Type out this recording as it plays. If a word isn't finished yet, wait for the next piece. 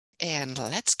and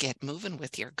let's get moving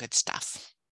with your good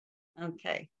stuff.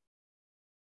 Okay.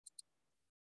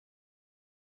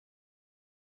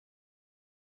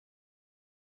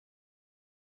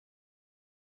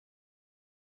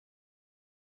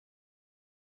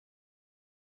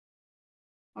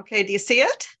 Okay, do you see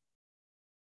it?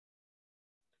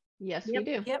 Yes, we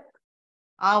do. Yep.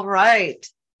 All right.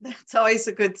 That's always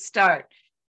a good start.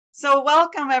 So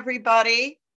welcome,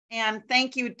 everybody. And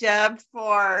thank you, Deb,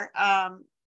 for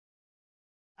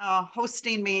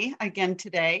hosting me again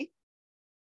today.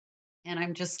 And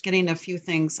I'm just getting a few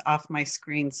things off my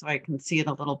screen so I can see it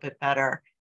a little bit better.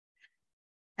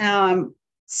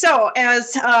 So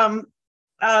as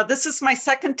this is my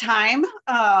second time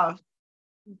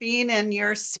being in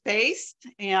your space,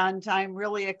 and I'm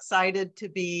really excited to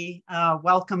be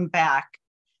welcome back.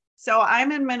 So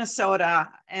I'm in Minnesota,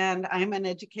 and I'm an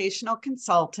educational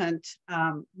consultant.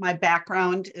 My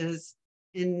background is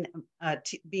in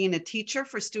being a teacher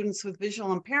for students with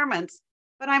visual impairments,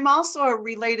 but I'm also a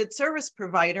related service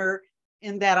provider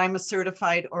in that I'm a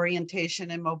certified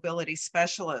orientation and mobility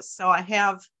specialist. So I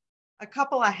have a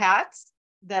couple of hats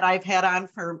that I've had on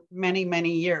for many,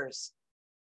 many years.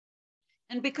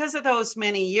 And because of those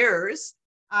many years,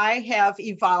 I have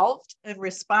evolved and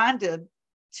responded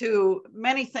to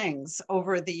many things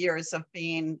over the years of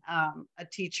being a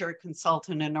teacher,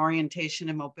 consultant, and orientation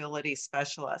and mobility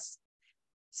specialist.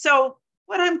 So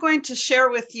what I'm going to share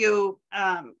with you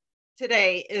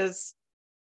today is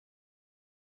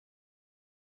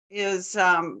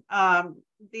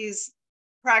these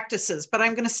practices, but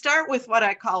I'm going to start with what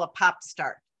I call a pop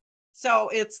start. So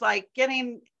it's like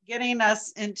getting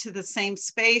us into the same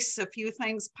space. A few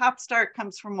things. Pop start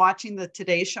comes from watching the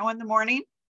Today Show in the morning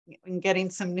and getting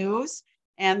some news,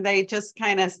 and they just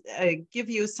kind of give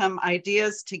you some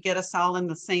ideas to get us all in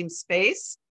the same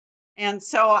space. And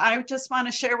so I just want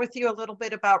to share with you a little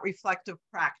bit about reflective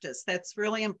practice. That's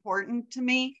really important to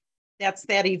me. That's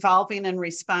that evolving and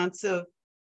responsive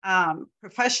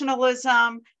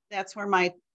professionalism. That's where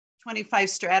my 25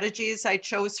 strategies I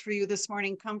chose for you this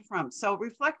morning come from. So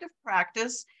reflective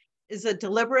practice is a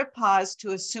deliberate pause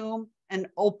to assume an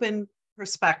open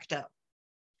perspective.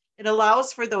 It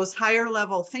allows for those higher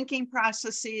level thinking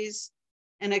processes,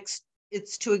 and it's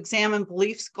to examine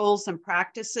beliefs, goals, and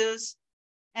practices,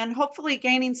 and hopefully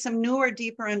gaining some newer,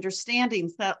 deeper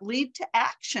understandings that lead to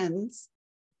actions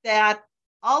that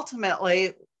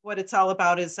ultimately what it's all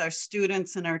about is our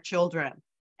students and our children.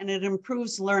 And it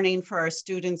improves learning for our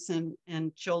students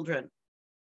and children.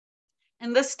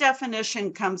 And this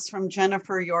definition comes from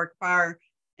Jennifer York Barr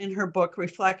in her book,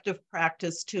 Reflective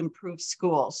Practice to Improve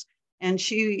Schools. And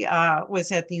she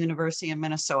was at the University of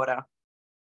Minnesota.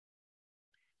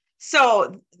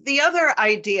 So the other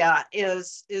idea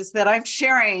is that I'm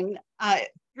sharing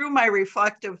through my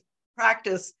reflective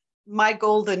practice, my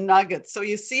golden nuggets. So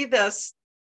you see this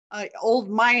old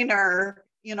miner,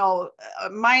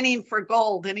 mining for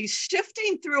gold, and he's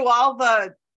shifting through all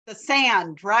the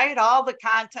sand, right? All the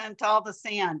content, all the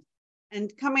sand,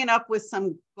 and coming up with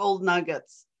some gold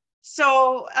nuggets.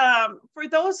 So for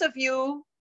those of you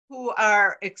who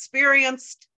are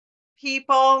experienced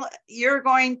people, you're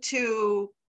going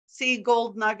to see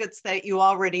gold nuggets that you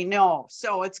already know.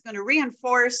 So it's going to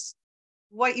reinforce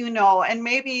what you know and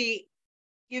maybe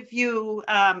give you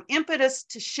impetus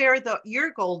to share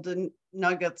your golden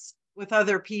nuggets with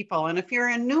other people. And if you're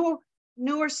a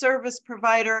newer service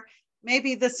provider,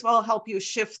 maybe this will help you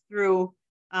shift through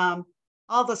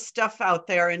all the stuff out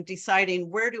there and deciding,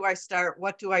 where do I start,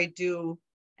 what do I do,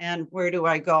 and where do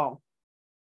I go?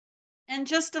 And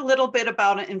just a little bit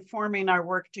about informing our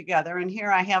work together. And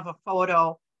here I have a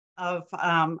photo of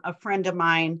a friend of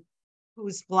mine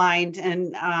who's blind,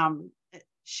 and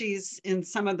she's in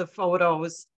some of the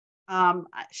photos.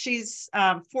 She's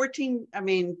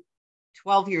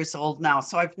 12 years old now.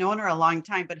 So I've known her a long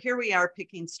time, but here we are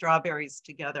picking strawberries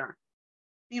together.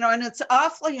 And it's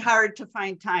awfully hard to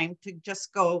find time to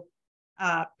just go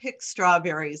pick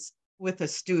strawberries with a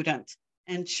student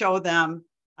and show them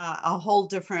a whole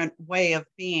different way of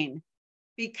being,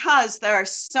 because there are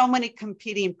so many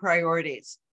competing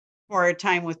priorities for our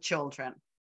time with children.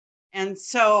 And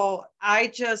so I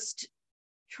just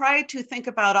try to think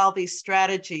about all these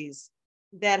strategies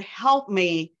that help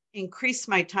me increase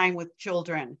my time with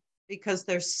children, because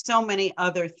there's so many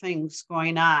other things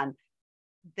going on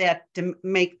that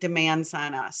make demands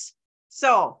on us.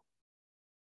 So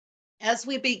as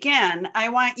we begin, I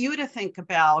want you to think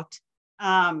about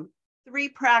 3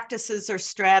 practices or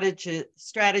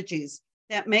strategies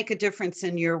that make a difference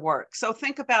in your work. So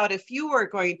think about, if you were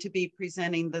going to be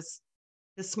presenting this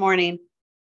morning,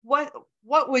 what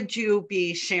would you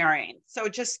be sharing? So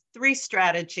just 3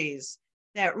 strategies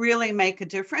that really make a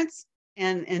difference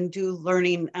and do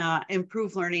learning,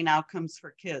 improve learning outcomes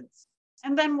for kids.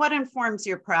 And then what informs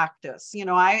your practice? You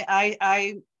know,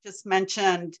 I just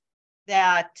mentioned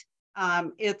that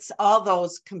it's all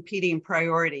those competing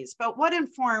priorities, but what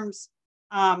informs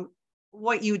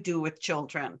what you do with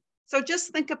children? So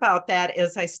just think about that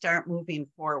as I start moving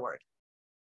forward.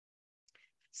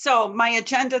 So my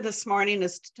agenda this morning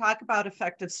is to talk about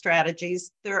effective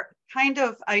strategies. They're kind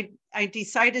of, I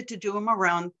decided to do them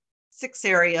around 6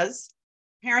 areas: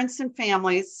 parents and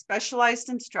families, specialized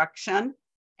instruction.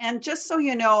 And just so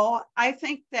you know, I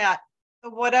think that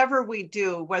whatever we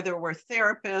do, whether we're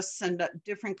therapists and a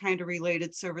different kind of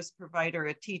related service provider,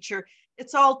 a teacher,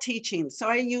 it's all teaching. So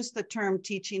I use the term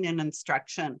teaching and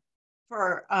instruction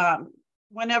for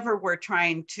whenever we're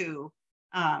trying to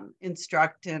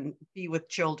instruct and be with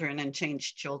children and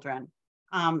change children.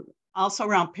 Also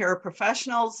around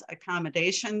paraprofessionals,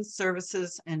 accommodations,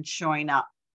 services, and showing up.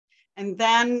 And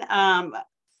then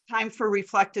time for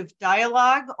reflective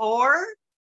dialogue, or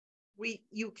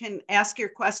you can ask your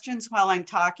questions while I'm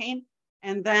talking,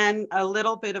 and then a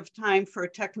little bit of time for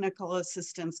technical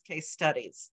assistance case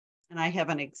studies. And I have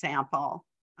an example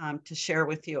to share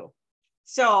with you.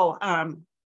 So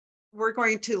we're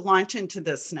going to launch into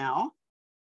this now.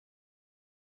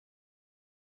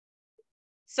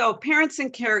 So parents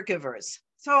and caregivers.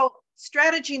 So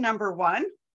strategy number 1,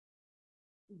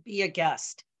 be a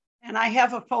guest. And I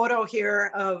have a photo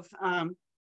here of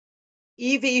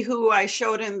Evie, who I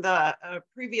showed in the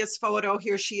previous photo.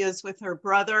 Here she is with her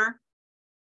brother,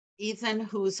 Ethan,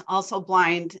 who's also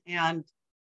blind, and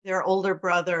their older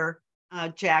brother,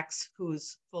 Jax,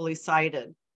 who's fully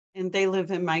sighted. And they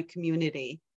live in my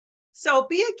community. So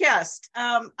be a guest.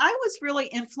 I was really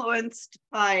influenced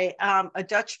by a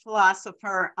Dutch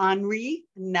philosopher, Henri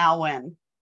Nouwen.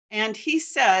 And he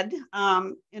said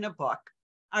in a book,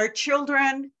 our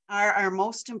children are our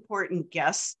most important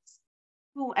guests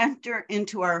who enter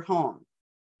into our home,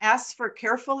 ask for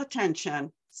careful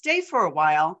attention, stay for a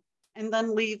while, and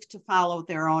then leave to follow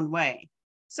their own way.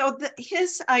 So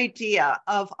his idea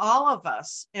of all of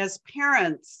us as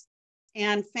parents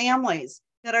and families,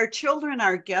 that our children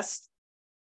are guests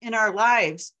in our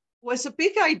lives, was a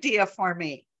big idea for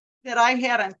me that I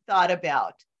hadn't thought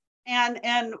about.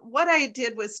 And what I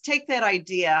did was take that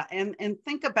idea and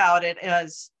think about it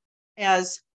as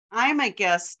I'm a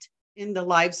guest in the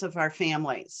lives of our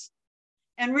families.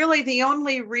 And really the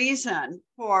only reason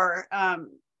for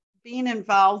being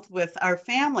involved with our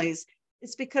families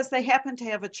is because they happen to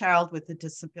have a child with a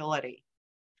disability.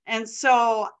 And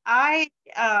so I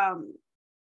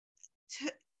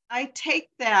take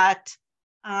that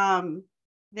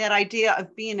idea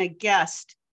of being a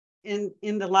guest in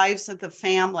the lives of the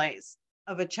families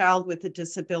of a child with a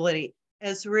disability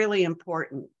as really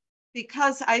important,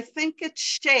 because I think it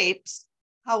shapes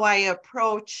how I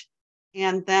approach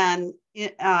and then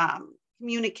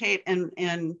communicate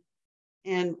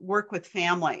and work with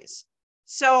families.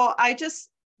 So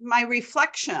my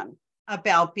reflection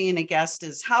about being a guest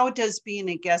is, how does being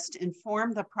a guest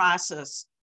inform the process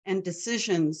and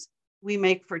decisions we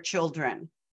make for children?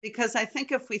 Because I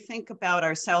think if we think about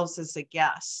ourselves as a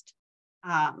guest,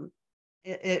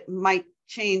 it might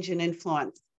change and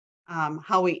influence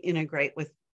how we integrate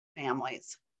with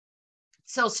families.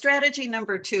 So strategy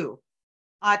number 2,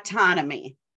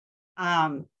 autonomy.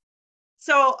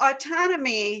 So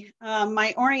autonomy,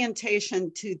 my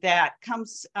orientation to that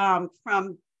comes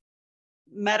from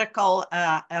medical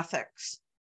ethics.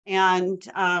 And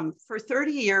for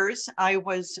 30 years, I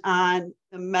was on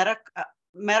the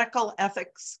medical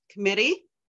ethics committee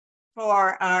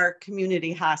for our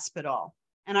community hospital.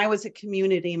 And I was a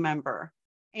community member.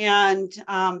 And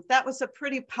that was a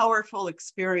pretty powerful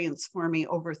experience for me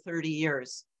over 30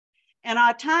 years. And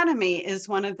autonomy is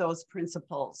one of those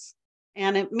principles.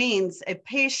 And it means a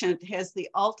patient has the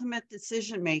ultimate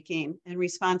decision-making and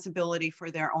responsibility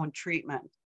for their own treatment.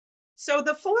 So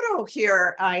the photo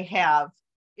here I have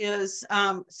is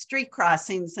street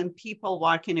crossings and people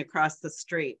walking across the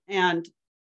street. And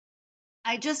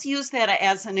I just use that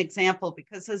as an example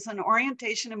because as an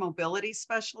orientation and mobility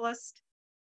specialist,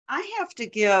 I have to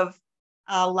give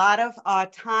a lot of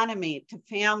autonomy to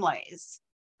families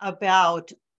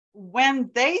about when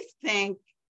they think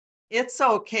it's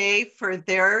okay for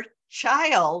their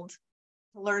child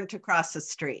to learn to cross the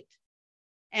street.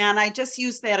 And I just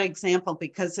use that example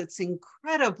because it's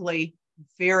incredibly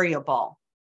variable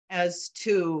as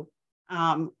to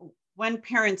when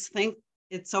parents think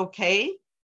it's okay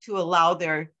to allow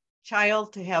their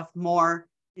child to have more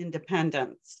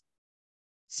independence.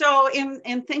 So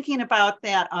in thinking about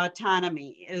that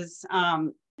autonomy is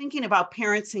thinking about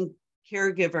parents and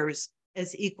caregivers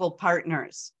as equal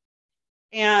partners.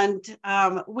 And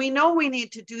we know we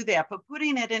need to do that, but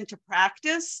putting it into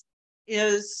practice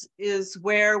is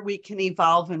where we can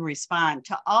evolve and respond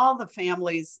to all the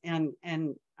families and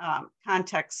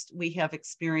context we have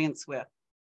experience with.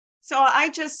 So I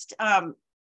just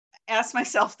ask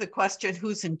myself the question,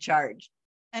 who's in charge?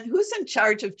 And who's in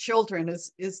charge of children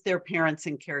is their parents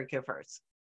and caregivers.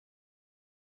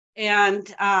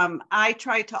 And I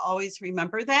try to always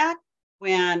remember that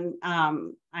when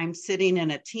I'm sitting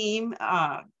in a team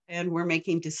and we're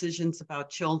making decisions about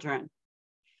children.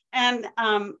 And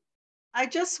I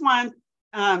just want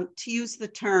to use the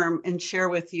term and share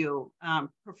with you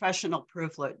professional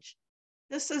privilege.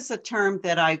 This is a term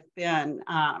that I've been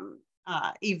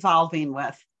evolving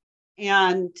with.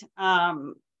 And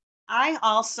I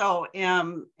also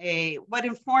am what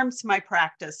informs my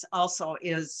practice also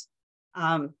is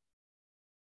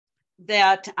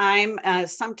that I'm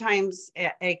sometimes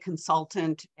a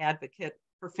consultant advocate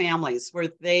for families where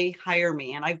they hire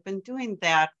me. And I've been doing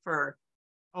that for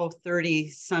 30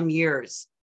 some years.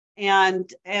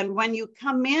 And when you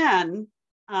come in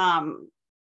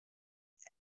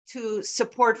to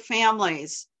support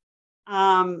families,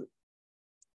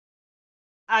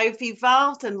 I've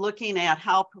evolved in looking at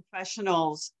how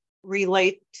professionals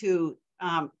relate to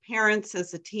parents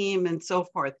as a team and so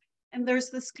forth. And there's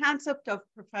this concept of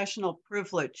professional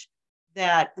privilege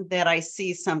that I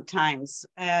see sometimes.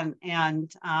 And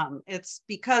it's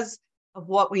because of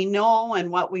what we know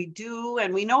and what we do.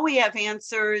 And we know we have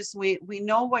answers. We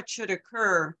know what should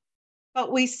occur, but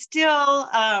we still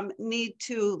need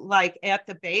to, like at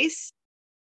the base,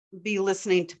 be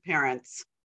listening to parents.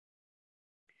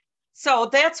 So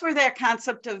that's where that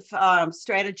concept of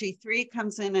strategy 3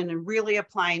 comes in and really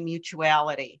applying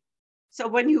mutuality.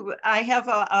 So I have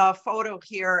a photo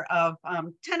here of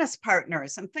tennis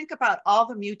partners, and think about all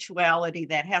the mutuality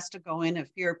that has to go in if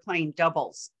you're playing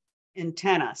doubles in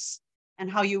tennis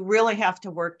and how you really have to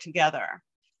work together.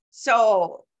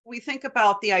 So we think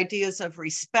about the ideas of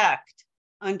respect,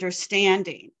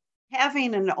 understanding,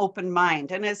 having an open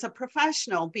mind, and as a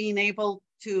professional, being able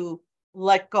to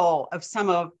let go of some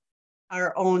of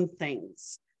our own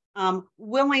things,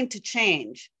 willing to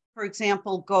change, for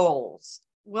example, goals,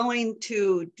 willing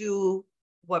to do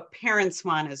what parents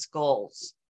want as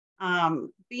goals,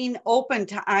 being open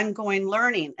to ongoing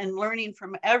learning and learning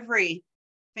from every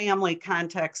family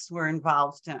context we're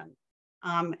involved in,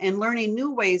 and learning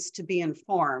new ways to be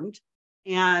informed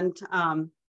and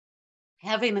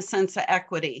having a sense of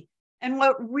equity. And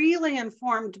what really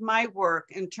informed my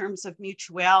work in terms of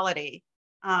mutuality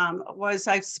was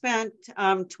I've spent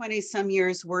 20 some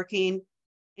years working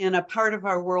in a part of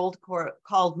our world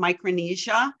called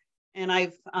Micronesia. And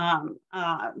I've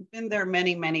been there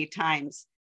many, many times.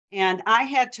 And I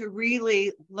had to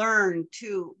really learn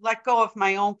to let go of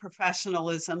my own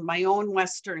professionalism, my own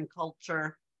Western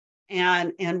culture,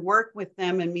 and work with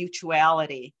them in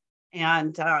mutuality.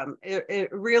 And it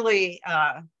really,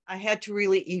 I had to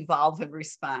really evolve and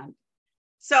respond.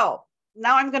 So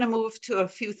now I'm going to move to a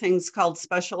few things called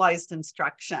specialized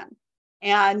instruction.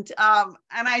 And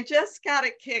I just got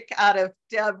a kick out of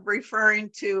Deb referring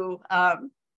to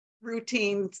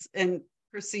routines and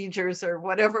procedures, or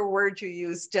whatever word you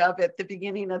use, Deb, at the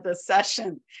beginning of the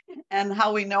session, and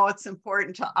how we know it's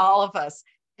important to all of us.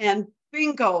 And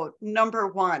bingo, number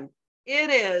one, it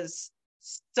is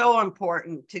so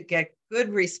important to get good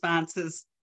responses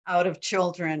out of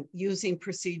children using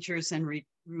procedures and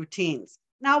routines.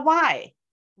 Now, why?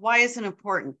 Why is it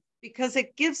important? Because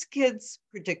it gives kids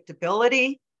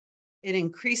predictability, it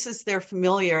increases their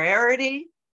familiarity,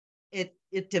 it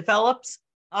develops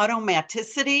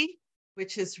automaticity,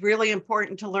 which is really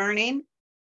important to learning,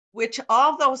 which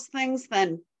all those things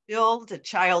then build a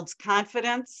child's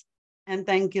confidence and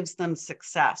then gives them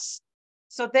success.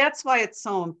 So that's why it's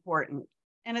so important.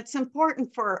 And it's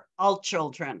important for all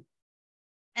children.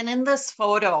 And in this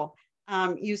photo,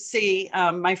 you see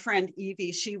my friend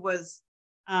Evie, she was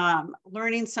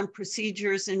learning some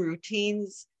procedures and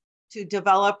routines to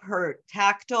develop her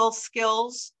tactile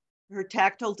skills, her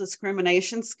tactile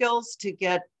discrimination skills, to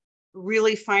get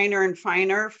really finer and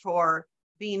finer for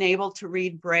being able to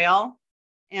read Braille.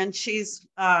 And she's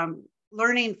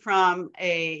learning from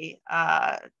a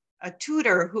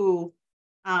tutor who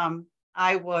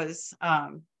I was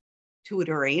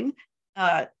tutoring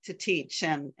to teach.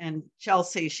 And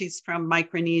Chelsea, she's from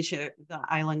Micronesia, the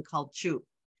island called Chuuk.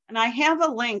 And I have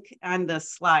a link on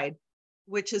this slide,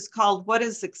 which is called What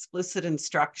is Explicit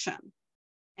Instruction?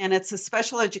 And it's a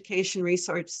special education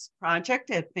resource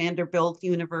project at Vanderbilt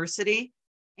University.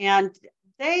 And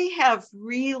they have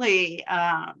really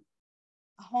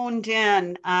honed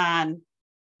in on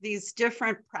these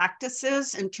different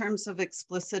practices in terms of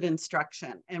explicit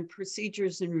instruction, and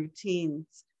procedures and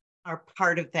routines are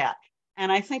part of that.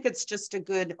 And I think it's just a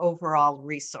good overall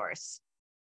resource.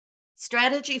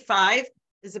 Strategy 5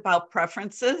 is about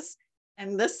preferences.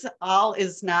 And this all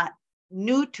is not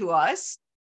new to us,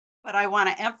 but I want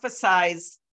to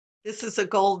emphasize this is a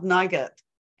gold nugget,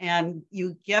 and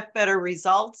you get better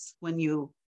results when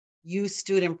you use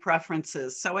student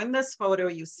preferences. So in this photo,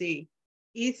 you see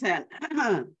Ethan,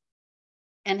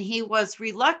 and he was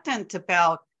reluctant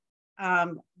about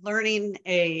learning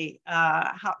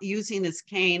using his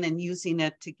cane and using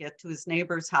it to get to his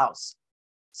neighbor's house.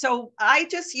 So I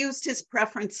just used his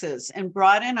preferences and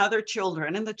brought in other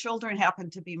children, and the children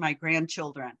happened to be my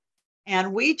grandchildren.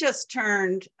 And we just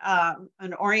turned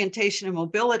an orientation and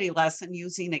mobility lesson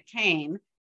using a cane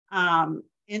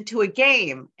into a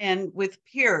game and with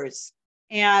peers.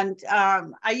 And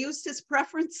I used his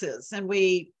preferences, and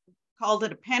we called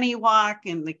it a penny walk,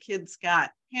 and the kids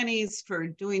got pennies for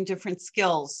doing different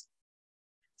skills.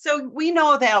 So we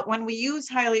know that when we use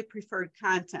highly preferred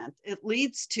content, it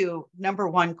leads to, number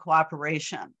one,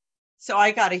 cooperation. So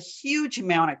I got a huge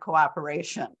amount of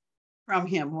cooperation from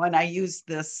him when I used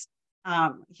this,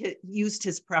 used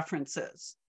his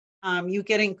preferences. You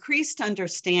get increased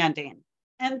understanding.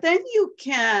 And then you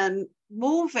can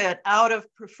move it out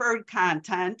of preferred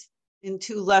content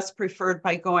into less preferred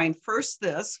by going first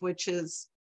this, which is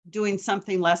doing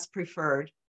something less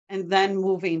preferred, and then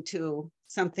moving to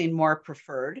something more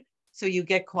preferred. So you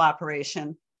get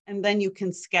cooperation, and then you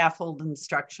can scaffold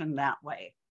instruction that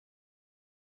way.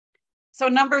 So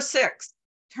number 6,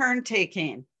 turn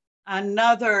taking.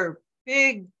 Another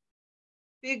big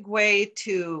way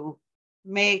to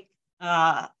make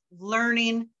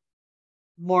learning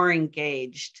more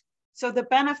engaged. So the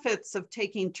benefits of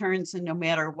taking turns, and no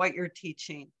matter what you're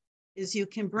teaching, is you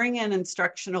can bring in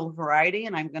instructional variety,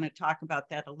 and I'm going to talk about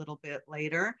that a little bit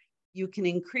later. You can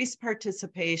increase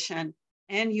participation,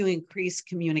 and you increase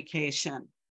communication.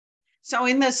 So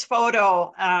in this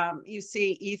photo, you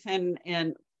see Ethan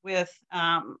with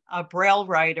a Braille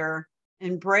writer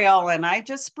in Braille, and I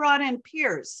just brought in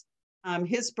peers,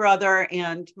 his brother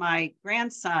and my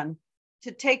grandson,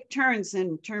 to take turns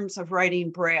in terms of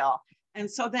writing Braille. And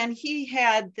so then he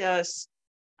had this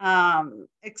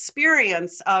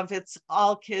experience of it's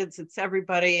all kids, it's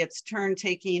everybody, it's turn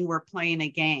taking, we're playing a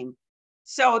game.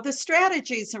 So the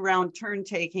strategies around turn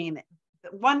taking,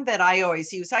 the one that I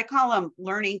always use, I call them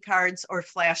learning cards or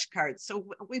flashcards. So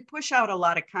we push out a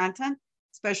lot of content,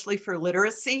 especially for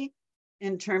literacy,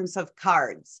 in terms of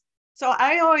cards. So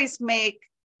I always make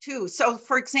 2. So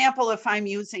for example, if I'm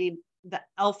using the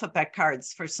alphabet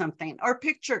cards for something or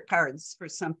picture cards for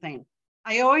something,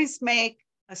 I always make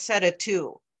a set of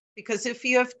 2, because if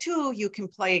you have 2, you can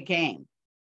play a game,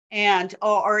 and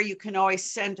or you can always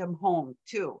send them home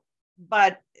too.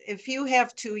 But if you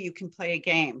have 2, you can play a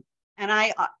game. And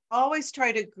I always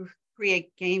try to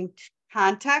create game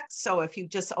context. So if you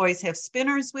just always have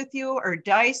spinners with you or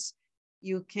dice,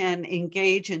 you can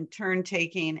engage in turn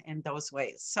taking in those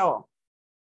ways. So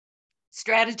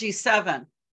strategy 7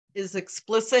 is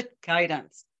explicit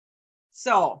guidance.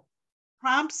 So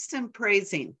prompts and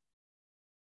praising.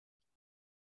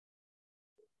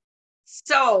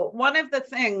 So one of the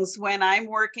things when I'm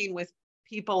working with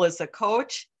people as a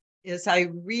coach is I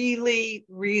really,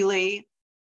 really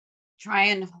try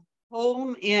and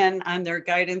hone in on their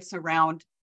guidance around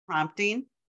prompting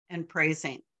and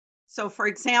praising. So for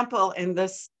example, in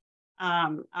this,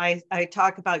 I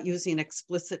talk about using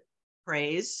explicit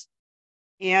praise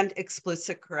and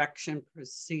explicit correction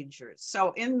procedures.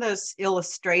 So in this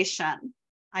illustration,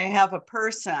 I have a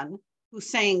person who's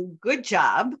saying, good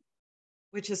job,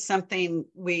 which is something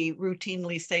we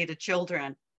routinely say to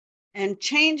children, and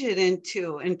change it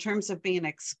into, in terms of being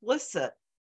explicit,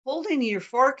 holding your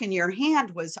fork in your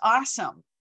hand was awesome.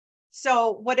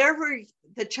 So whatever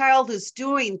the child is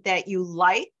doing that you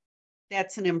like,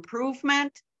 that's an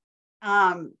improvement.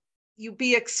 You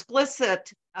be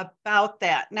explicit about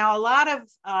that. Now, a lot of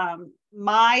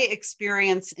my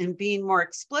experience in being more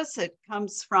explicit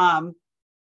comes from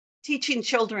teaching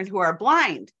children who are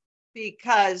blind,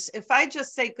 because if I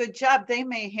just say good job, they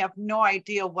may have no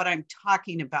idea what I'm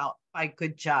talking about by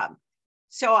good job.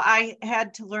 So I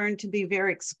had to learn to be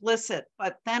very explicit,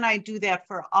 but then I do that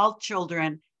for all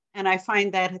children, and I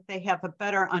find that they have a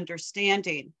better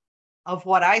understanding of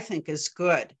what I think is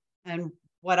good and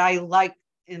what I like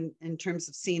in terms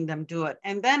of seeing them do it.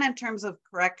 And then in terms of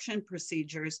correction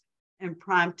procedures and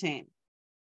prompting,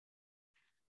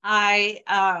 I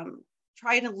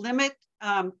try to limit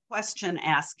question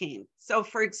asking. So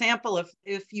for example,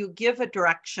 if you give a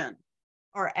direction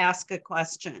or ask a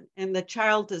question and the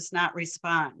child does not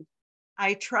respond,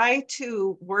 I try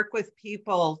to work with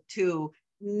people to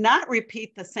not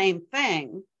repeat the same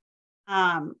thing,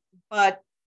 but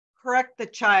correct the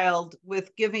child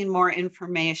with giving more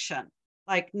information,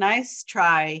 like nice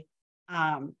try,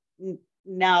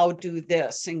 now do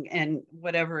this, and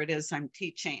whatever it is I'm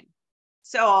teaching.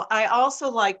 So I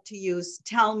also like to use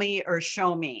tell me or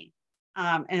show me,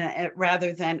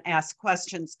 rather than ask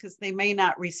questions, because they may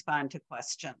not respond to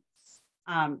questions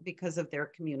because of their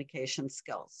communication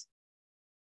skills.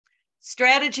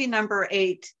 Strategy number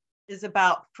 8 is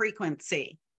about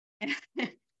frequency.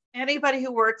 Anybody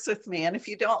who works with me, and if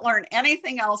you don't learn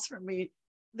anything else from me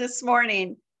this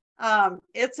morning,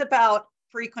 it's about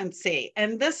frequency.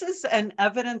 And this is an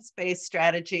evidence-based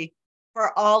strategy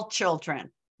for all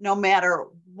children, no matter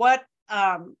what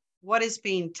is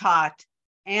being taught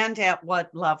and at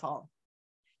what level.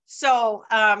 So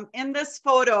in this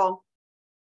photo,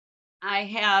 I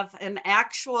have an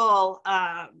actual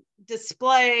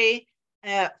display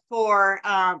for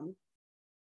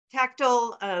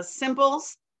tactile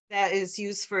symbols that is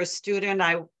used for a student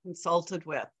I consulted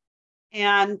with.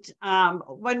 And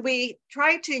when we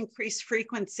try to increase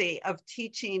frequency of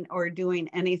teaching or doing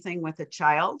anything with a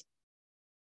child,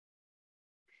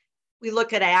 we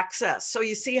look at access. So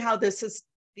you see how these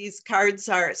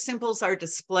symbols are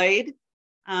displayed.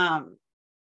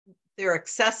 They're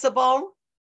accessible,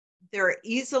 they're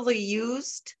easily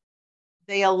used.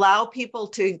 They allow people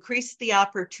to increase the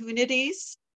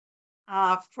opportunities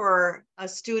for a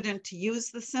student to use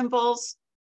the symbols.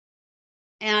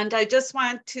 And I just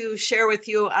want to share with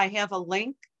you, I have a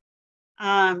link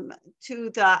to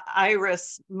the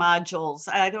IRIS modules.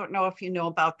 I don't know if you know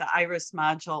about the IRIS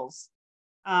modules.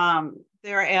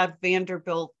 They're at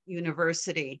Vanderbilt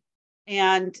University.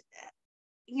 And,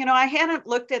 you know, I hadn't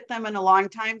looked at them in a long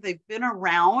time. They've been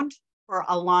around for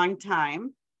a long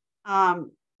time,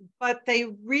 but they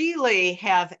really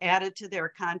have added to their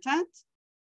content,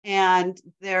 and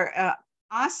they're an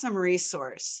awesome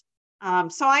resource.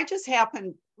 So I just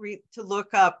happened to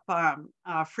look up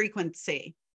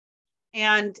frequency.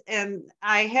 And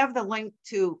I have the link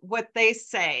to what they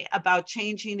say about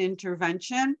changing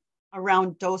intervention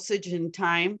around dosage and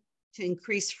time to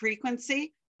increase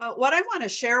frequency. But what I want to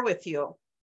share with you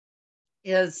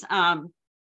is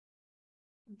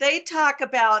they talk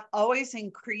about always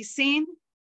increasing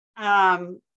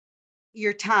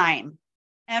your time.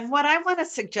 And what I want to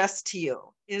suggest to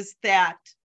you is that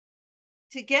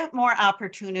to get more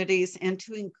opportunities and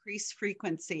to increase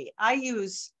frequency, I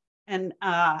use an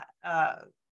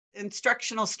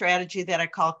instructional strategy that I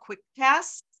call quick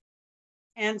tasks.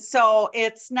 And so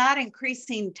it's not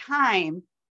increasing time,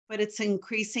 but it's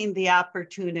increasing the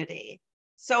opportunity.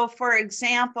 So for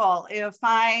example, if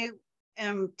I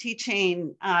am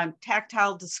teaching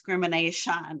tactile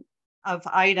discrimination of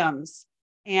items,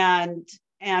 and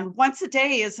once a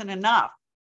day isn't enough,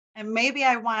 and maybe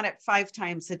I want it 5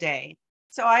 times a day.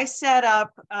 So I set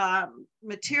up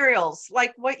materials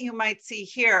like what you might see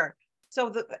here.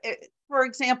 So for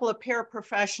example, a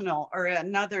paraprofessional or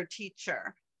another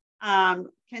teacher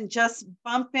can just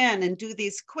bump in and do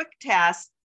these quick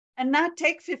tasks and not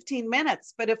take 15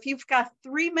 minutes. But if you've got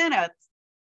 3 minutes,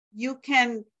 you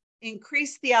can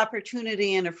increase the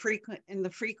opportunity in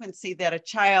the frequency that a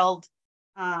child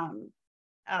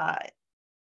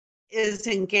is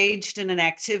engaged in an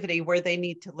activity where they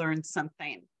need to learn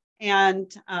something.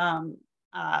 And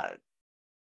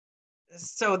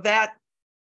so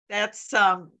that's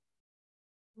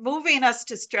moving us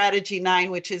to strategy 9,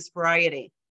 which is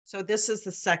variety. So this is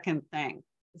the second thing.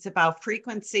 It's about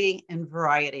frequency and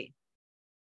variety.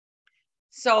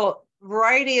 So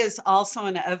variety is also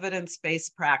an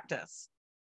evidence-based practice.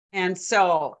 And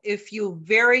so if you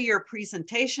vary your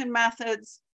presentation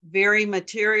methods, vary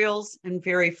materials, and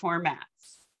vary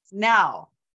formats. Now,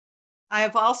 I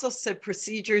have also said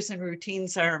procedures and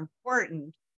routines are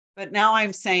important, but now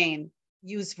I'm saying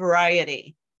use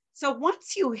variety. So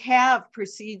once you have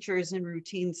procedures and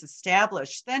routines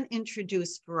established, then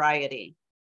introduce variety.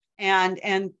 And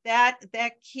that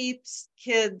keeps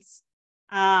kids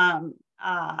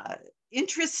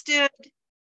interested,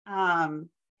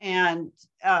 and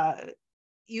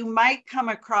you might come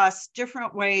across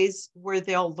different ways where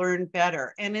they'll learn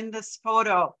better. And in this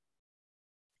photo,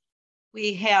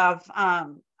 we have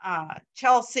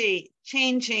Chelsea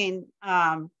changing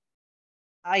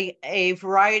a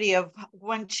variety of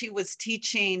when she was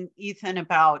teaching Ethan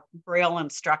about Braille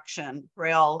instruction,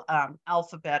 Braille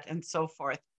alphabet and so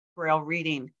forth, Braille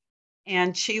reading.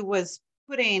 And she was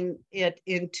putting it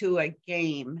into a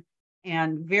game.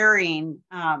 and varying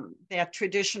that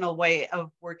traditional way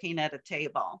of working at a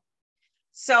table.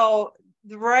 So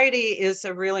the variety is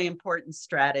a really important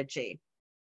strategy.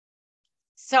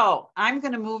 So I'm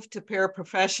going to move to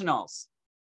paraprofessionals.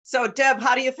 So Deb,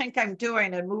 how do you think I'm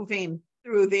doing and moving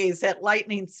through these at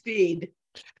lightning speed?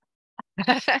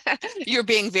 You're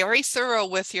being very thorough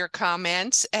with your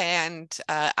comments, and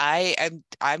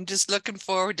I'm just looking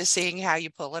forward to seeing how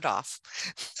you pull it off.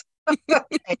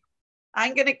 Okay.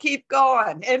 I'm going to keep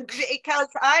going, and because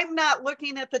I'm not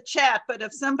looking at the chat, but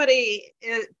if somebody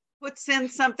puts in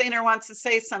something or wants to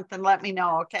say something, let me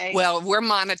know. Okay. Well, we're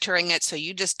monitoring it, so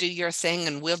you just do your thing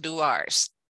and we'll do ours.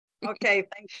 Okay.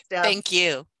 Thanks, Deb. Thank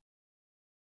you.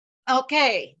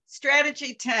 Okay.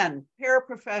 Strategy 10,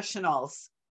 paraprofessionals.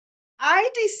 I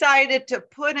decided to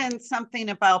put in something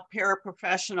about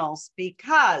paraprofessionals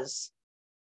because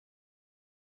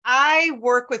I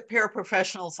work with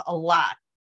paraprofessionals a lot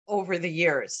over the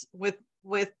years. With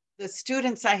the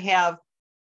students I have,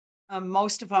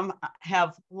 most of them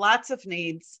have lots of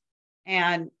needs,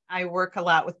 and I work a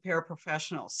lot with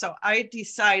paraprofessionals. So I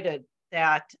decided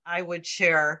that I would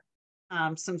share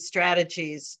some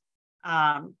strategies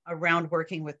around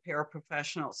working with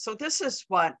paraprofessionals. So this is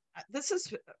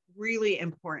really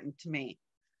important to me.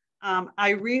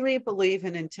 I really believe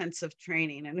in intensive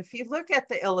training. And if you look at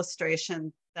the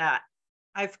illustration that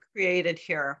I've created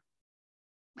here,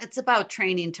 it's about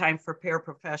training time for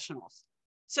paraprofessionals.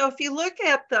 So if you look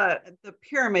at the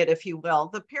pyramid, if you will,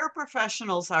 the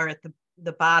paraprofessionals are at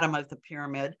the bottom of the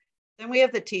pyramid. Then we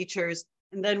have the teachers,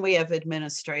 and then we have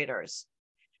administrators.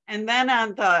 And then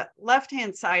on the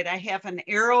left-hand side, I have an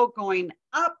arrow going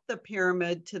up the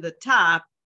pyramid to the top.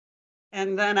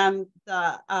 And then on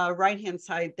the right-hand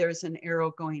side, there's an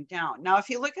arrow going down. Now, if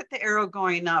you look at the arrow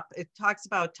going up, it talks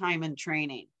about time and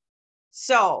training.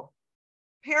 So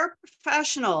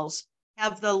paraprofessionals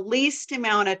have the least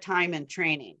amount of time and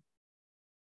training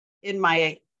in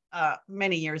my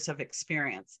many years of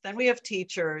experience. Then we have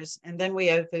teachers, and then we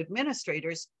have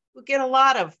administrators who get a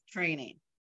lot of training.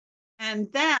 And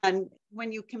then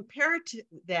when you compare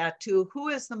that to who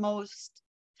has the most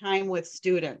time with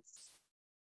students,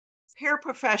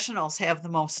 paraprofessionals have the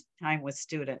most time with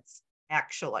students,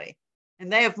 actually.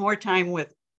 And they have more time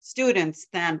with students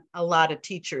than a lot of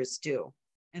teachers do,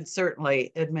 and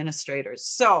certainly administrators.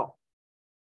 So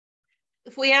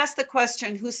if we ask the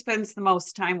question, who spends the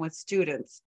most time with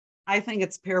students? I think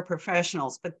it's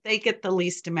paraprofessionals, but they get the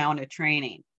least amount of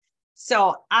training.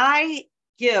 So I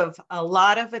give a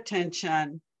lot of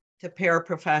attention to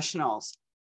paraprofessionals.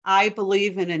 I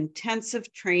believe in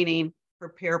intensive training for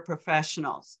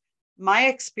paraprofessionals. My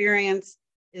experience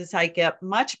is I get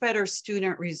much better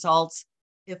student results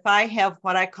if I have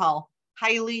what I call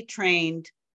highly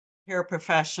trained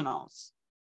paraprofessionals.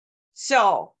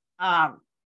 So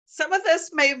some of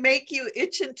this may make you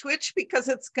itch and twitch because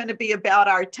it's going to be about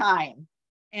our time.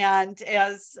 And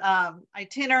as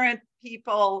itinerant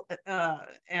people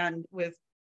and with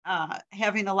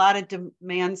having a lot of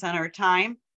demands on our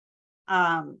time,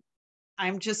 I'm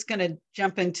just going to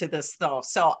jump into this though.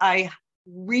 So I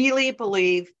really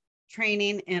believe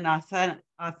training in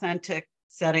authentic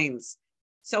settings.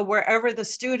 So wherever the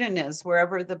student is,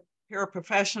 wherever the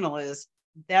paraprofessional is,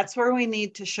 that's where we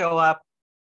need to show up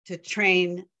to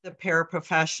train the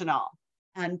paraprofessional.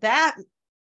 And that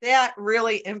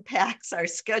really impacts our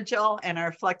schedule and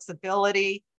our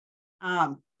flexibility.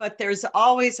 But there's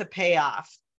always a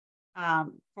payoff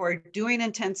for doing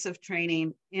intensive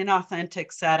training in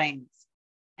authentic settings.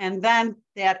 And then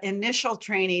that initial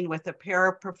training with a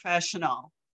paraprofessional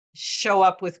show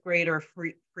up with greater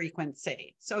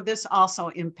frequency. So this also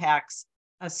impacts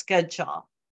a schedule.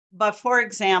 But for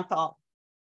example,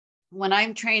 when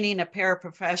I'm training a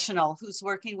paraprofessional who's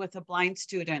working with a blind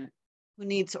student who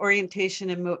needs orientation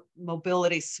and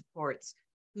mobility supports,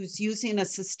 who's using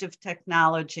assistive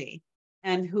technology,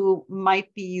 and who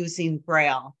might be using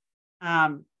Braille,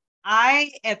 at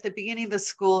the beginning of the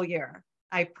school year,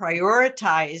 I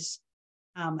prioritize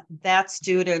that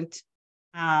student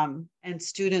and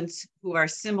students who are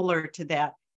similar to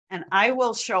that. And I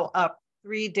will show up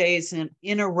 3 days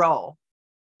in a row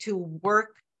to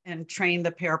work and train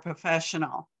the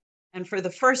paraprofessional. And for the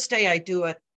first day, I do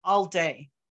it all day.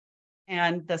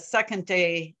 And the second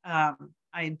day,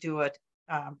 I do it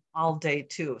all day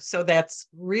too. So that's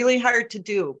really hard to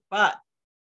do, but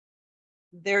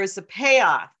there's a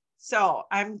payoff. So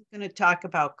I'm going to talk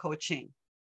about coaching.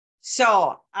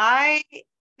 So I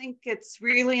think it's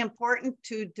really important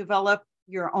to develop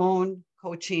your own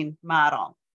coaching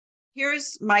model.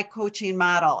 Here's my coaching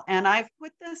model. And I've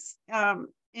put this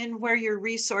in where your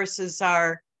resources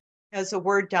are as a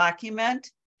Word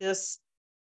document. This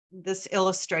this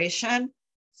illustration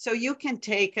so you can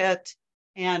take it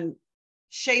and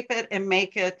shape it and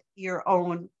make it your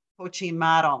own coaching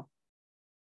model.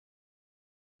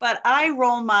 But I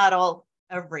role model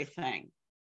everything.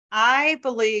 I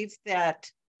believe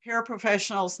that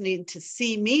paraprofessionals need to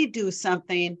see me do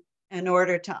something in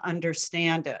order to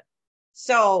understand it.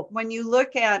 So when you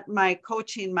look at my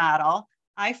coaching model,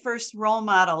 I first role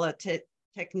model a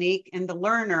technique, and the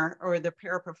learner, or the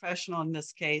paraprofessional in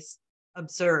this case,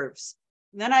 observes.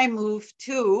 Then I move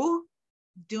to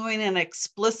doing an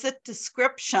explicit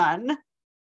description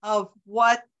of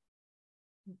what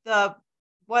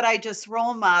I just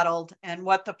role modeled and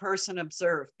what the person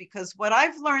observed. Because what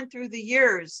I've learned through the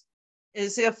years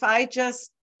is if I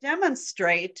just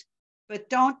demonstrate, but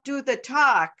don't do the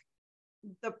talk,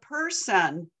 the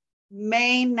person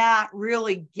may not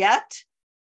really get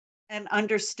and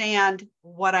understand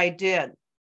what I did.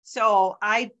 So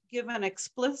I give an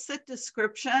explicit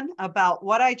description about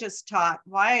what I just taught,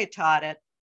 why I taught it,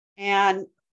 and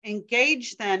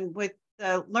engage then with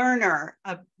the learner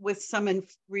with some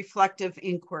reflective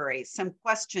inquiry, some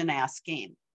question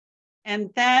asking. And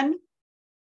then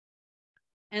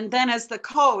as the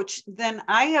coach, then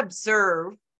I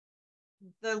observe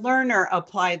the learner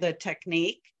apply the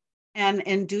technique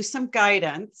and do some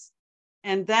guidance.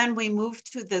 And then we move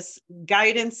to this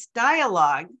guidance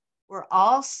dialogue. We're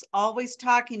always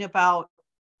talking about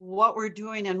what we're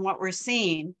doing and what we're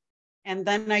seeing. And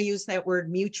then I use that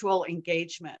word mutual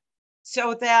engagement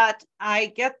so that I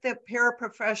get the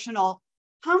paraprofessional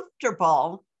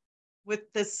comfortable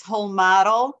with this whole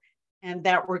model, and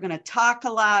that we're going to talk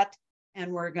a lot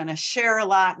and we're going to share a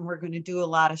lot and we're going to do a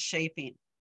lot of shaping.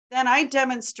 Then I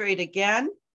demonstrate again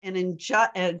and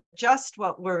adjust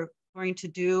what we're going to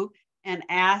do and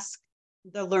ask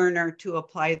the learner to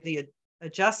apply the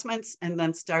adjustments and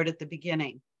then start at the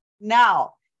beginning.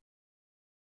 Now,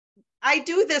 I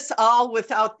do this all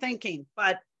without thinking,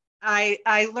 but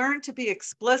I learned to be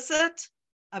explicit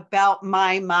about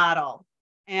my model.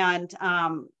 And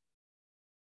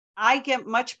I get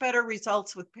much better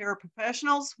results with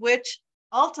paraprofessionals, which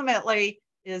ultimately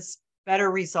is better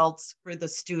results for the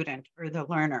student or the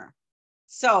learner.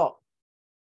 So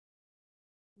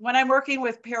when I'm working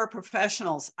with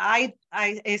paraprofessionals, I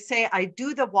say I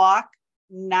do the walk,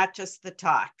 not just the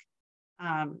talk.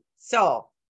 So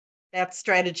that's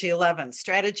strategy 11.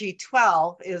 Strategy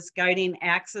 12 is guiding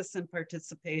access and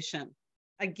participation.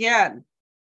 Again,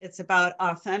 it's about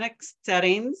authentic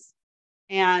settings.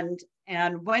 And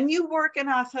when you work in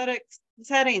authentic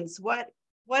settings, what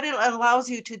it allows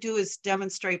you to do is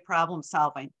demonstrate problem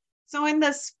solving. So in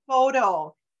this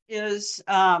photo is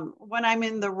when I'm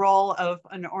in the role of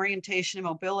an orientation and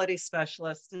mobility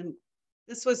specialist. And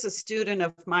this was a student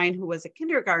of mine who was a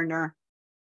kindergartner.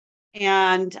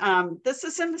 And this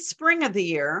is in the spring of the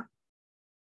year.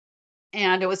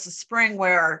 And it was a spring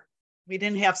where we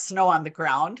didn't have snow on the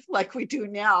ground like we do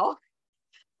now.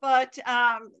 But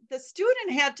the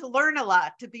student had to learn a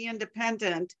lot to be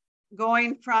independent,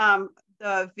 going from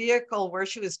the vehicle where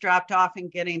she was dropped off and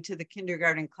getting to the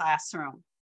kindergarten classroom.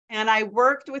 And I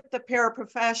worked with the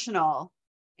paraprofessional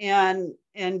and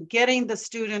getting the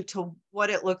student to what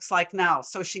it looks like now.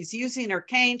 So she's using her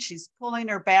cane, she's pulling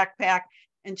her backpack,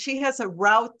 and she has a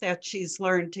route that she's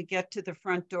learned to get to the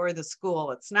front door of the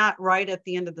school. It's not right at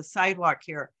the end of the sidewalk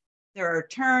here. There are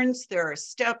turns, there are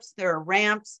steps, there are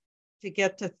ramps to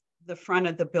get to the front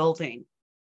of the building.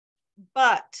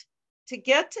 But to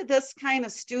get to this kind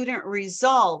of student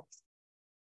result,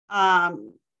 I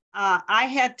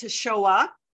had to show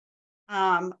up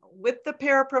with the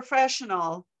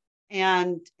paraprofessional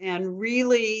and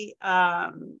really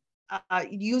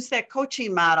use that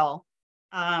coaching model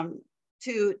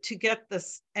to get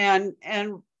this. And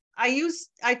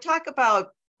I talk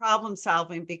about problem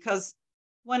solving because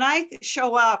when I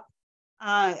show up,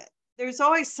 there's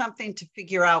always something to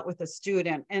figure out with a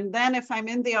student. And then if I'm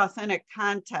in the authentic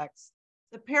context,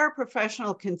 the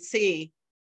paraprofessional can see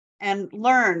and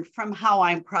learn from how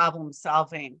I'm problem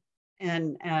solving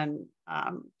and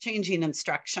changing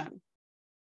instruction.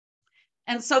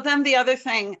 And so then the other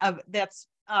thing that's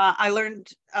I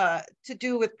learned to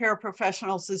do with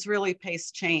paraprofessionals is really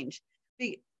pace change.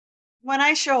 When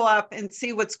I show up and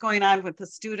see what's going on with the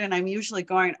student, I'm usually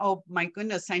going, oh my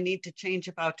goodness, I need to change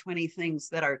about 20 things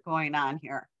that are going on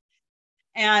here.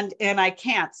 And I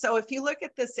can't. So if you look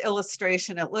at this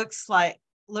illustration, it looks like,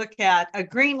 look at a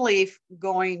green leaf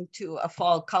going to a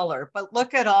fall color, but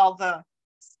look at all the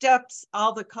steps,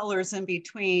 all the colors in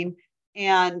between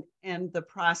and the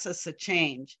process of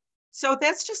change. So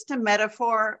that's just a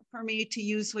metaphor for me to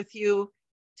use with you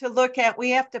to look at. We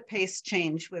have to pace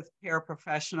change with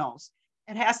paraprofessionals.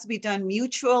 It has to be done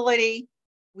mutually.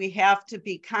 We have to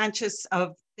be conscious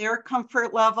of their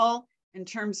comfort level in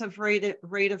terms of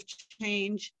rate of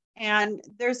change. And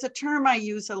there's a term I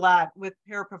use a lot with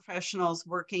paraprofessionals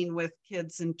working with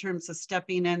kids in terms of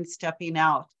stepping in, stepping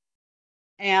out.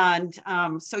 And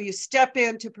so you step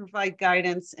in to provide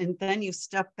guidance, and then you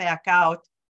step back out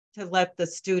to let the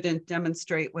student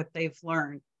demonstrate what they've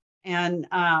learned. And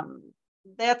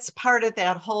that's part of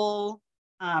that whole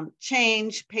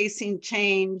change, pacing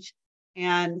change,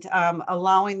 and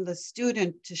allowing the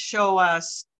student to show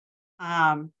us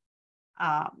how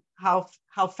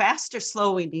fast or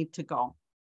slow we need to go.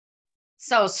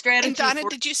 So strategy. And Donna,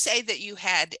 did you say that you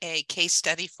had a case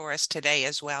study for us today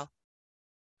as well?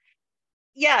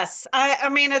 Yes, I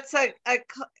mean, it's a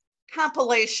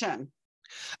compilation.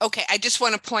 Okay, I just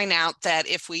want to point out that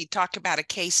if we talk about a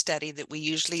case study, that we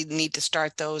usually need to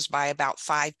start those by about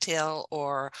 5 till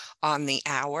or on the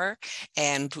hour,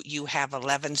 and you have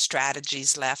 11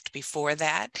 strategies left before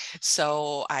that.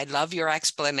 So I love your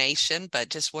explanation, but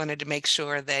just wanted to make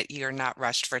sure that you're not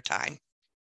rushed for time.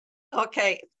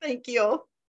 Okay, thank you.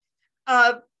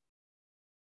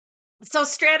 So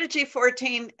strategy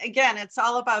 14, again, it's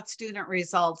all about student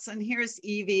results. And here's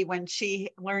Evie when she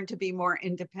learned to be more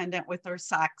independent with her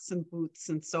socks and boots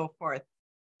and so forth.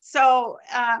 So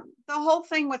the whole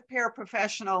thing with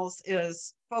paraprofessionals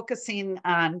is focusing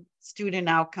on student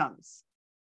outcomes.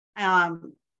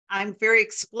 I'm very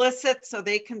explicit so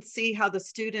they can see how the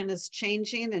student is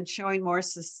changing and showing more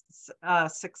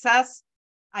success.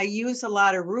 I use a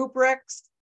lot of rubrics.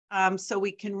 So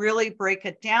we can really break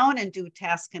it down and do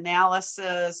task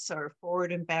analysis or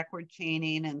forward and backward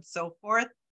chaining and so forth,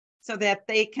 so that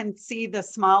they can see the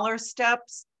smaller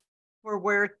steps for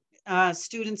where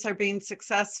students are being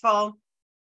successful.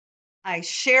 I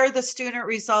share the student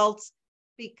results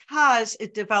because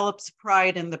it develops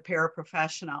pride in the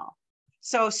paraprofessional.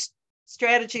 So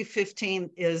strategy 15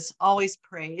 is always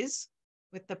praise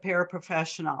with the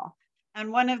paraprofessional. And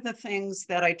one of the things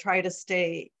that I try to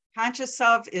stay conscious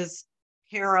of is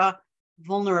para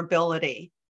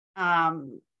vulnerability.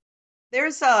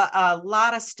 There's a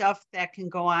lot of stuff that can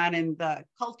go on in the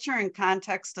culture and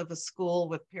context of a school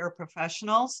with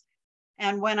paraprofessionals.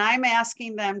 And when I'm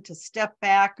asking them to step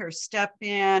back or step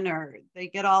in, or they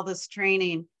get all this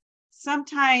training,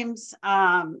 sometimes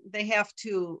they have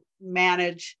to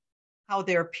manage how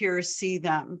their peers see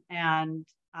them. And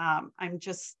I'm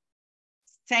just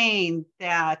saying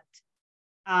that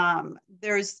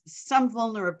there's some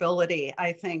vulnerability,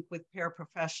 I think, with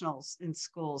paraprofessionals in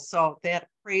schools. So that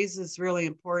phrase is really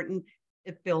important.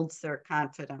 It builds their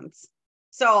confidence.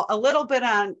 So a little bit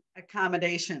on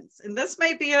accommodations. And this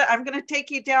may be, I'm going to take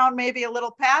you down maybe a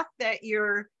little path that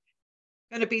you're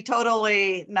going to be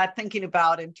totally not thinking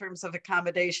about in terms of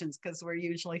accommodations, because we're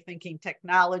usually thinking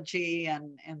technology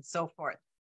and so forth.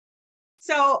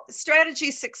 So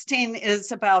strategy 16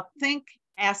 is about think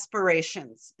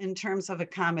aspirations in terms of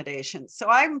accommodations. So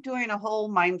I'm doing a whole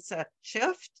mindset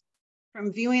shift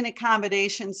from viewing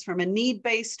accommodations from a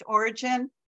need-based origin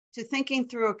to thinking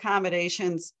through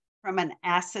accommodations from an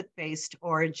asset-based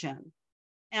origin.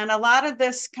 And a lot of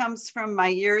this comes from my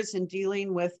years in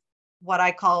dealing with what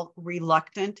I call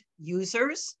reluctant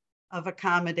users of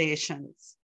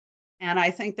accommodations. And I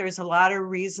think there's a lot of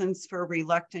reasons for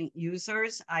reluctant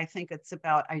users. I think it's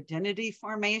about identity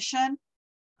formation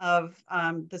of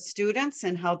the students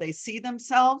and how they see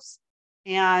themselves.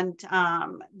 And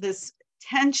this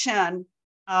tension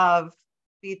of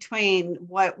between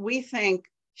what we think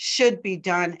should be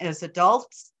done as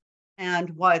adults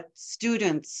and what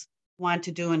students want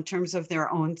to do in terms of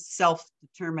their own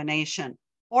self-determination,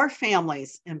 or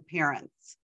families and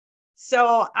parents.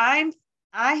 So I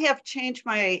have changed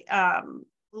my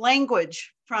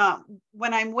language from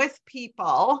when I'm with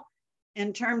people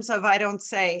in terms of, I don't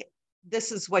say,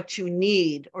 this is what you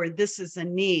need, or this is a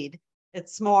need.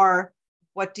 It's more,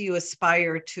 what do you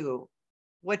aspire to?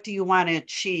 What do you want to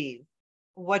achieve?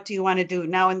 What do you want to do?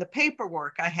 Now in the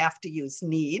paperwork, I have to use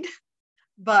need,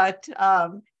 but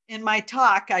in my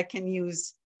talk, I can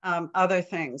use other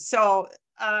things. So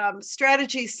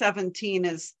strategy 17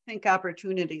 is think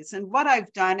opportunities. And what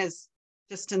I've done is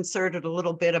just inserted a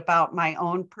little bit about my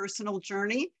own personal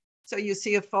journey. So you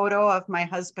see a photo of my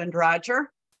husband,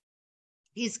 Roger.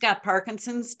 He's got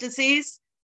Parkinson's disease,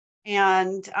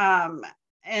 and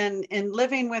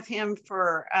living with him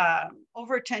for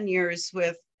over 10 years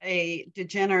with a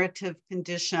degenerative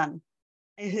condition,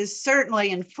 it has certainly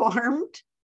informed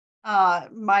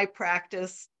my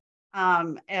practice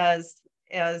as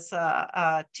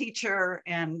a teacher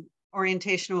and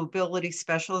orientational mobility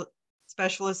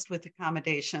specialist with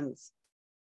accommodations.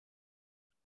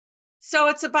 So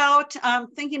it's about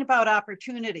thinking about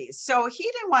opportunities. So he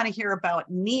didn't want to hear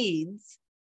about needs,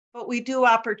 but we do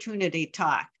opportunity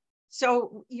talk.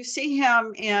 So you see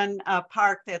him in a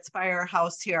park that's by our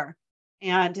house here,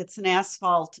 and it's an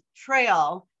asphalt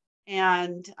trail.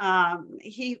 And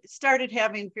he started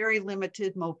having very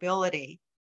limited mobility.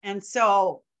 And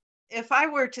so if I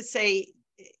were to say,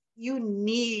 you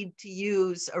need to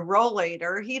use a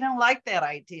rollator, he didn't like that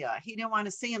idea. He didn't want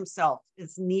to see himself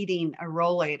as needing a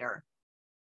rollator.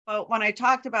 But when I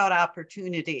talked about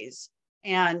opportunities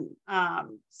and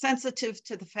sensitive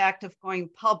to the fact of going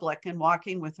public and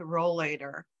walking with a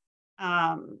rollator,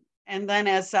 and then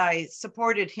as I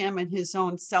supported him in his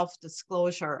own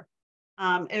self-disclosure,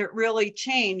 it really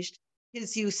changed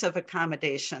his use of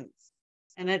accommodations.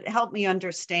 And it helped me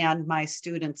understand my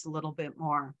students a little bit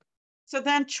more. So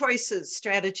then choices,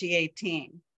 strategy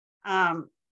 18.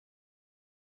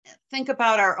 Think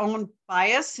about our own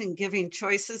bias in giving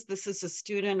choices. This is a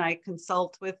student I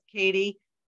consult with, Katie,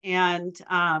 and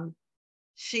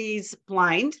she's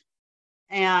blind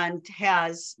and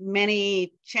has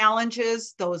many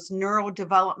challenges, those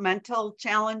neurodevelopmental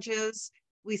challenges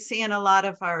we see in a lot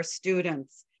of our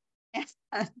students.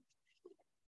 And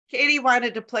Katie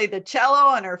wanted to play the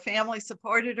cello, and her family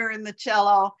supported her in the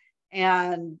cello.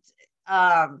 And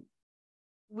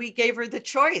we gave her the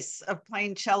choice of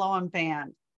playing cello and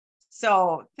band.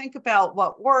 So think about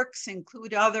what works,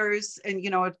 include others, and,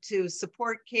 to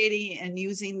support Katie and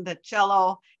using the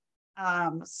cello.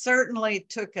 Certainly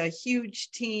took a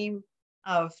huge team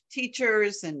of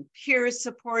teachers and peers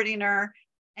supporting her.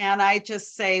 And I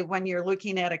just say, when you're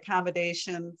looking at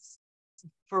accommodations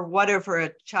for whatever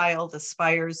a child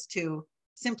aspires to,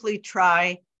 simply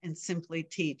try and simply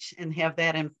teach and have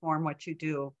that inform what you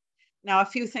do. Now, a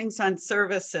few things on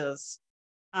services.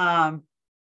 I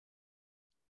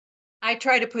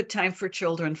try to put time for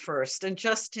children first. And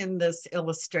just in this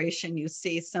illustration, you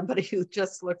see somebody who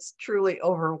just looks truly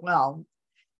overwhelmed.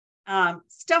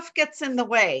 Stuff gets in the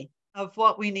way of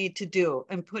what we need to do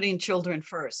and putting children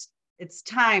first. It's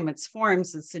time, it's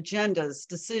forms, it's agendas,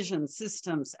 decisions,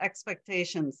 systems,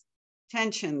 expectations,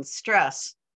 tensions,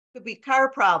 stress. Could be car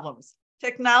problems,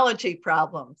 technology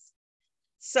problems.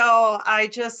 So I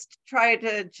just try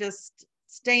to just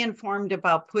stay informed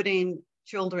about putting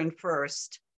children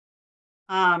first.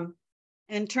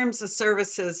 In terms of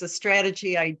services, a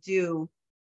strategy I do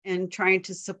in trying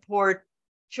to support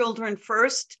children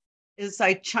first is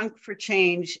I chunk for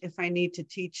change if I need to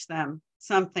teach them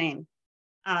something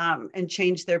and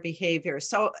change their behavior.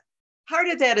 So part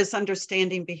of that is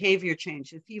understanding behavior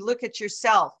change. If you look at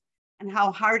yourself and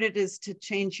how hard it is to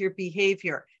change your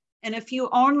behavior, and if you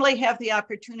only have the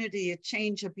opportunity to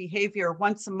change a behavior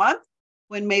once a month,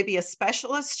 when maybe a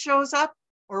specialist shows up,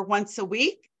 or once a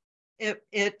week, the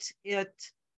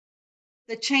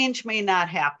change may not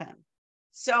happen.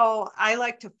 So I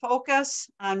like to focus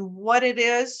on what it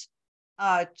is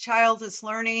a child is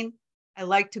learning. I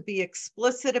like to be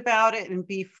explicit about it and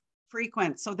be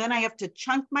frequent. So then I have to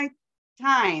chunk my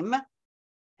time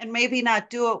and maybe not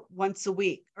do it once a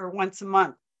week or once a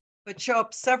month, but show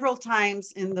up several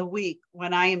times in the week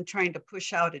when I am trying to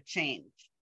push out a change.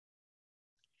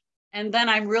 And then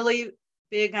I'm really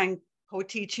big on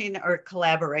co-teaching or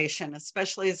collaboration,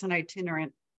 especially as an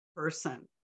itinerant person.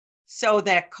 So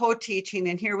that co-teaching,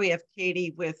 and here we have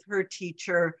Katie with her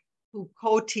teacher who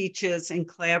co-teaches and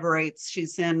collaborates.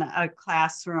 She's in a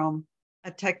classroom,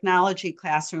 a technology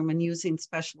classroom, and using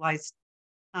specialized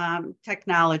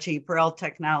technology, Braille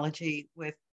technology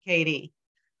with Katie.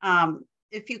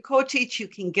 If you co-teach, you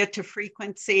can get to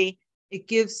frequency. It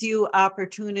gives you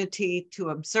opportunity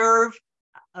to observe.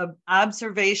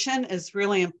 Observation is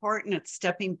really important. It's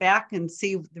stepping back and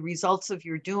see the results of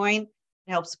your doing.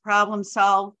 It helps problem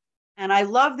solve. And I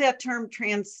love that term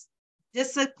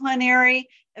transdisciplinary.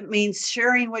 It means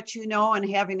sharing what you know and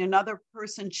having another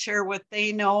person share what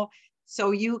they know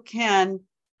so you can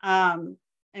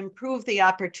improve the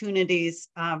opportunities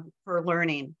for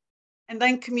learning. And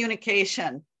then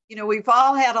communication. We've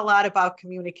all had a lot about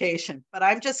communication, but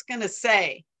I'm just going to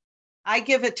say, I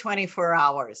give it 24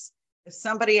 hours. If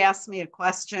somebody asks me a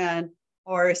question,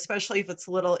 or especially if it's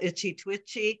a little itchy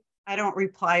twitchy, I don't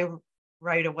reply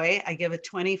right away. I give it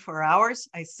 24 hours.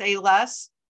 I say less.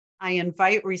 I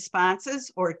invite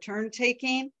responses or turn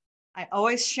taking. I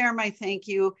always share my thank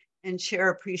you and share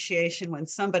appreciation when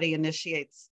somebody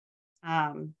initiates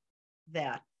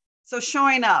that. So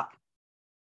showing up.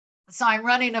 So I'm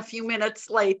running a few minutes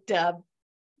late, Deb,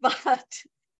 but.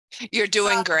 You're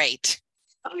doing great.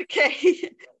 Okay.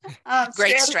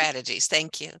 Great strategies.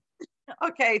 Thank you.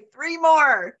 Okay, 3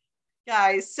 more,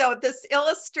 guys. So this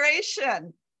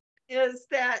illustration is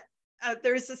that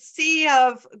there's a sea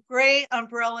of gray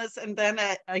umbrellas and then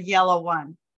a yellow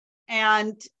one.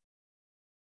 And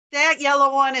that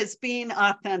yellow one is being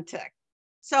authentic.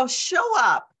 So show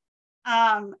up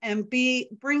and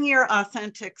bring your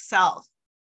authentic self.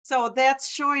 So that's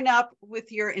showing up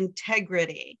with your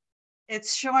integrity.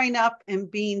 It's showing up and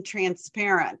being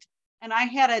transparent. And I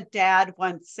had a dad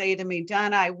once say to me,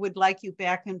 Donna, I would like you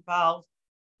back involved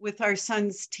with our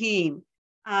son's team.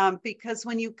 Because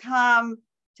when you come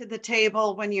to the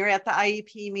table, when you're at the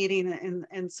IEP meeting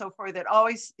and so forth, it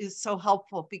always is so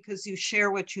helpful because you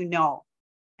share what you know.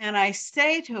 And I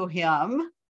say to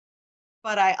him,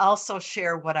 but I also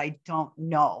share what I don't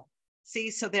know. See,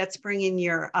 so that's bringing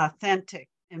your authentic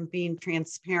and being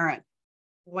transparent.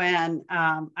 When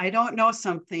I don't know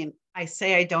something, I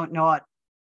say I don't know it,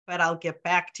 but I'll get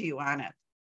back to you on it.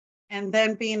 And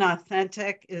then being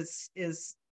authentic is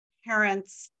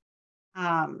parents.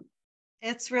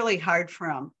 It's really hard for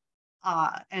them,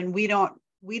 and we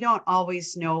don't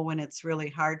always know when it's really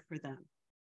hard for them.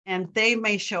 And they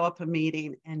may show up a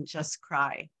meeting and just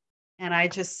cry, and I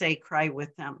just say cry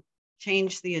with them.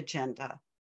 Change the agenda.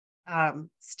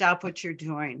 Stop what you're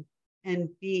doing and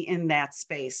be in that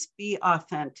space. Be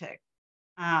authentic.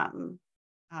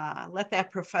 Let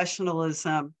that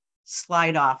professionalism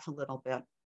slide off a little bit.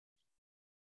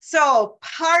 So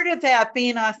part of that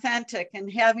being authentic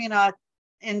and having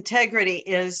integrity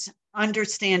is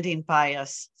understanding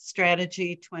bias,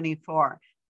 strategy 24.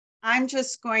 I'm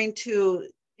just going to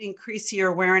increase your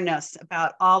awareness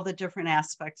about all the different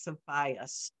aspects of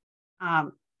bias.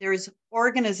 There's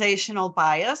organizational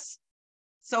bias.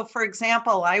 So for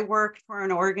example, I worked for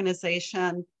an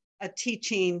organization, a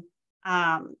teaching,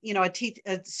 a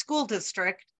school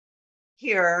district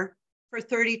here for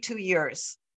 32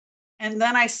 years. And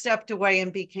then I stepped away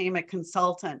and became a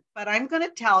consultant. But I'm going to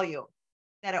tell you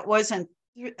that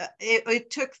it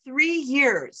took 3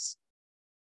 years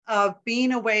of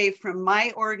being away from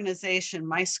my organization,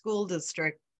 my school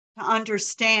district, to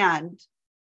understand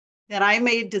that I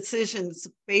made decisions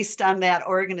based on that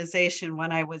organization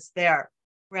when I was there,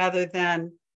 rather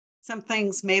than some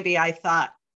things maybe I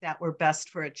thought that were best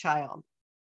for a child.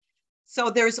 So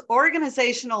there's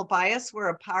organizational bias we're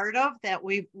a part of that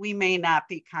we may not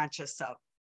be conscious of.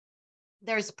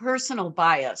 There's personal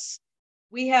bias.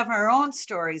 We have our own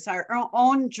stories, our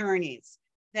own journeys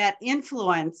that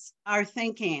influence our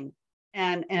thinking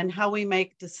and how we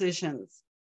make decisions.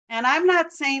 And I'm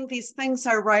not saying these things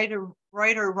are right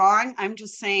or wrong. I'm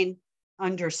just saying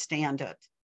understand it,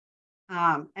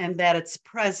 and that it's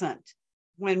present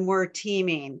when we're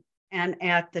teaming and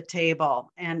at the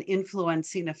table and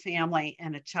influencing a family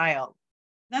and a child.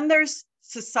 Then there's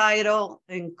societal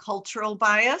and cultural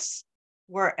bias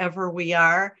wherever we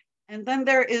are. And then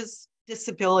there is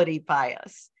disability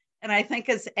bias. And I think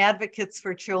as advocates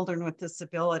for children with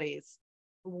disabilities,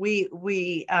 we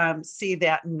see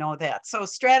that and know that. So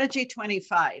strategy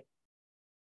 25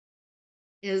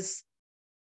 is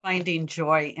finding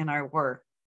joy in our work.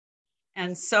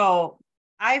 And so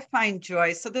I find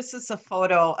joy. So this is a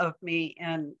photo of me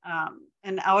in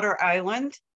an outer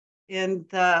island in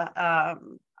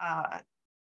the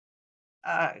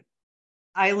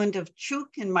island of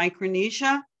Chuuk in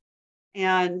Micronesia.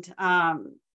 And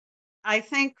I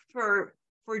think for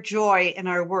joy in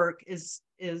our work is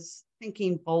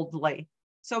thinking boldly.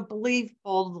 So believe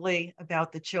boldly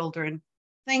about the children,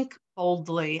 think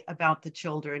boldly about the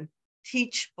children,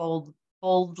 teach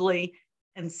boldly,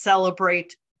 and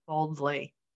celebrate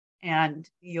boldly, and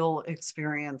you'll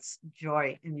experience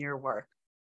joy in your work.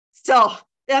 So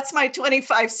that's my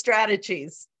 25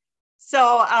 strategies.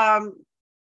 So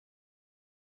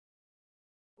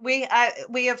we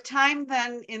have time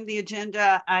then in the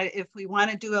agenda if we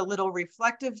want to do a little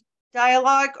reflective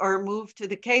dialogue or move to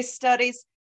the case studies.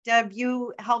 Deb,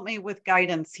 you help me with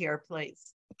guidance here,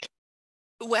 please.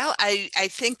 Well, I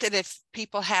think that if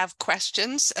people have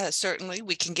questions, certainly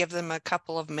we can give them a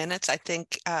couple of minutes. I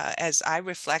think as I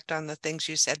reflect on the things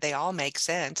you said, they all make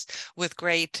sense with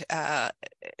great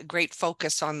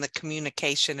focus on the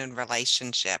communication and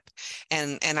relationship.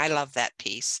 And I love that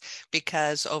piece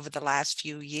because over the last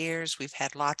few years, we've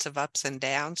had lots of ups and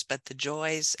downs, but the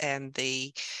joys and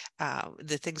the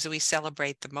things that we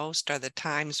celebrate the most are the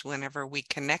times whenever we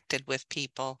connected with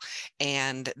people.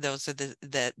 And those are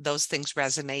those things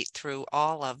resonate through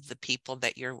all of the people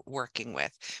that you're working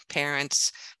with,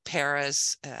 parents,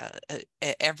 paras,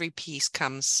 every piece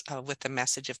comes with a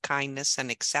message of kindness and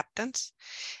acceptance.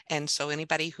 And so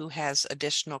anybody who has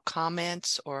additional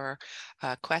comments or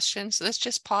questions, let's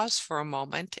just pause for a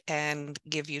moment and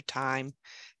give you time,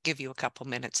 give you a couple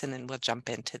minutes, and then we'll jump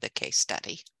into the case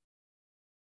study.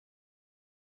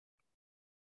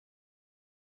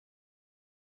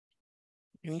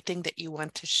 Anything that you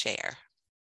want to share?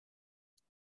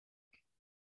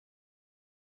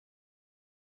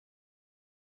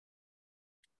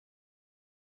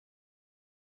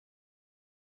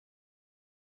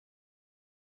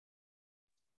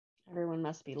 Everyone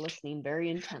must be listening very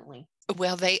intently.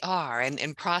 Well, they are,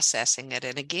 and processing it.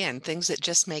 And again, things that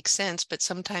just make sense, but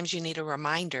sometimes you need a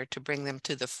reminder to bring them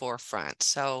to the forefront.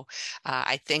 So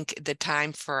I think the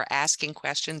time for asking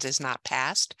questions is not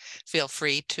past. Feel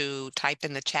free to type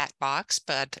in the chat box,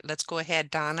 but let's go ahead,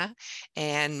 Donna,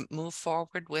 and move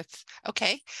forward with,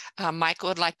 okay. Michael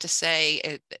would like to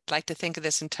say, like to think of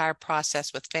this entire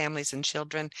process with families and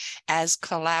children as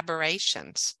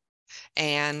collaborations.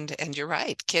 And you're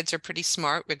right, kids are pretty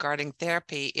smart regarding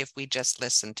therapy if we just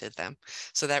listen to them.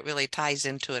 So that really ties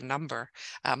into a number.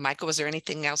 Michael, was there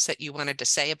anything else that you wanted to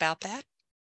say about that?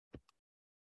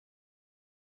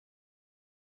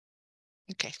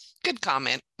 Okay, good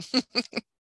comment.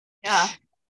 Yeah.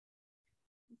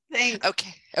 Thanks,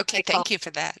 Okay, Michael. thank you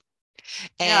for that.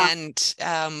 Yeah. And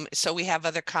so we have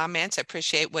other comments. I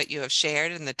appreciate what you have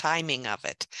shared and the timing of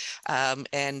it.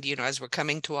 And, you know, as we're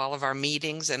coming to all of our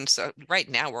meetings, and so right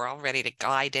now we're all ready to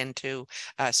glide into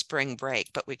spring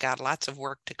break, but we got lots of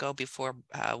work to go before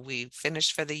we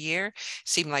finish for the year.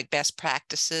 Seem like best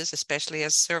practices, especially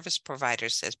as service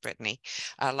providers, says Brittany,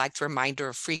 like the reminder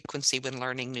of frequency when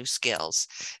learning new skills.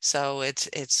 So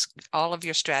it's all of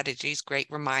your strategies, great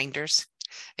reminders.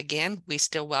 Again, we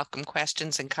still welcome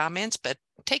questions and comments, but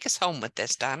take us home with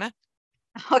this, Donna.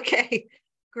 Okay,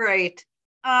 great.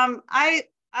 I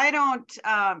don't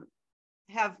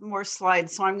have more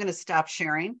slides, so I'm going to stop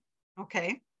sharing.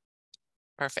 Okay.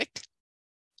 Perfect.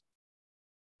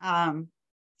 So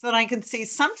that I can see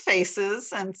some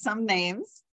faces and some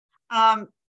names.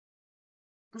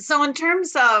 So in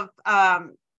terms of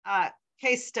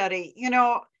case study, you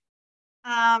know,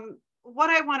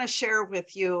 what I want to share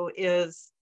with you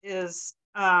is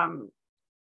some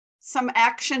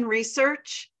action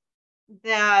research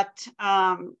that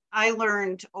I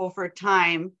learned over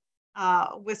time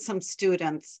with some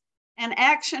students. And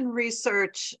action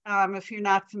research, if you're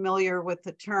not familiar with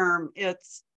the term,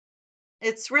 it's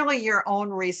really your own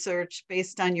research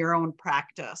based on your own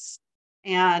practice,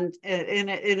 and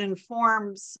it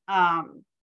informs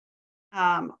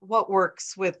what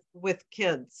works with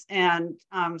kids. And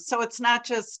so it's not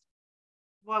just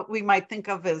what we might think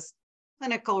of as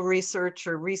clinical research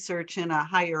or research in a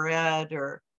higher ed,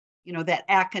 or you know, that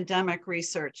academic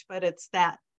research, but it's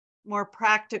that more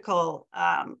practical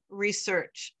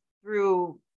research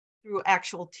through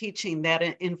actual teaching that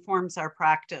informs our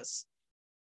practice.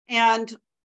 And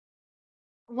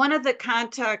one of the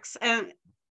contexts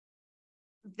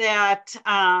that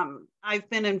I've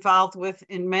been involved with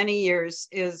in many years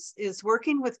is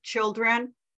working with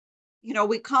children. You know,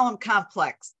 we call them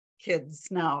complex kids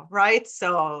now, right?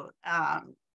 So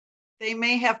they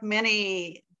may have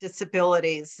many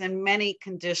disabilities and many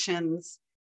conditions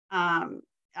that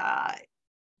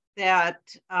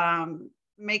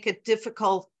make it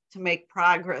difficult to make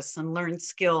progress and learn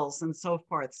skills and so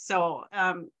forth. So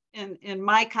in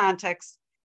my context,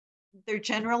 they're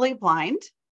generally blind.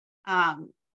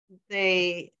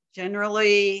 They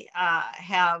generally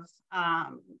have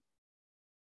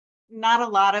not a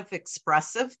lot of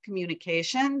expressive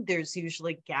communication. There's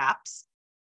usually gaps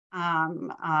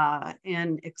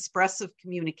in expressive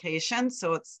communication.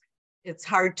 So it's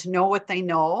hard to know what they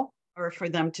know or for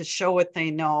them to show what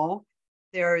they know.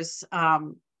 There's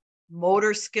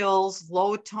motor skills,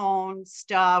 low tone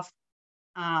stuff,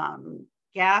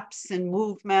 gaps in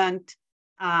movement,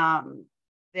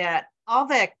 that all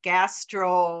that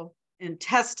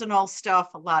gastrointestinal stuff,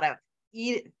 a lot of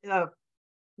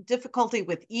difficulty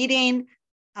with eating,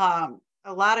 a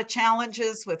lot of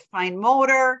challenges with fine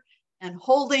motor and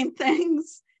holding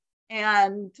things,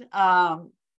 and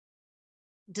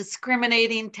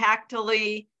discriminating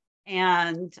tactily.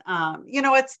 And you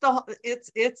know, it's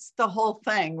the whole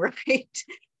thing, right?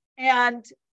 And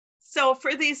so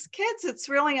for these kids, it's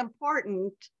really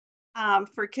important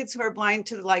for kids who are blind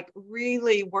to like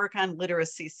really work on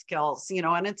literacy skills, you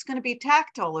know, and it's going to be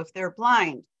tactile if they're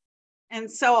blind. And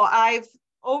so I'd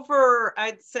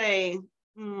say,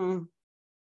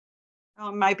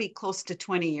 it might be close to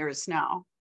 20 years now.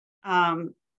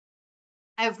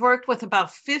 I've worked with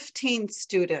about 15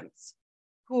 students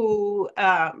who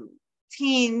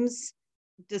teams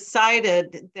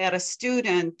decided that a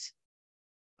student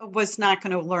was not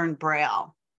going to learn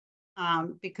Braille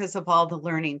because of all the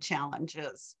learning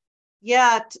challenges.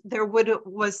 Yet there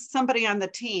was somebody on the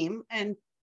team, and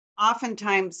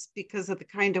oftentimes because of the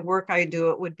kind of work I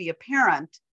do, it would be a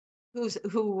parent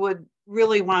who would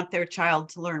really want their child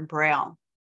to learn Braille.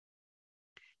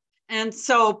 And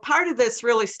so part of this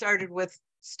really started with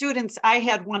students I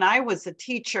had when I was a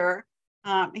teacher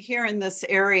here in this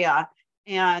area.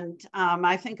 And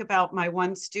I think about my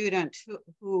one student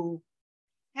who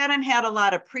hadn't had a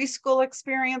lot of preschool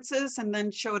experiences and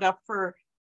then showed up for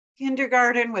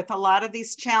kindergarten with a lot of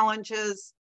these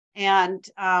challenges. And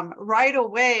right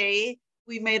away,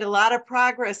 we made a lot of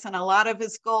progress on a lot of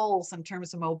his goals in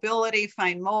terms of mobility,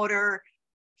 fine motor,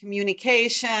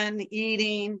 communication,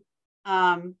 eating.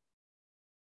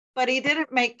 But he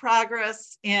didn't make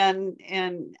progress in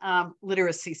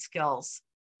literacy skills,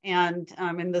 and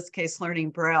in this case,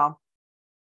 learning Braille.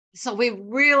 So we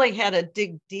really had to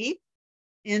dig deep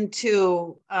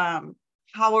into how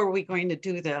are we going to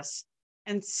do this.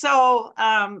 And so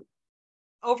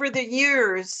over the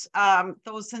years,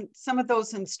 some of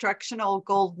those instructional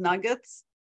gold nuggets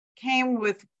came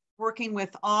with working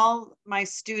with all my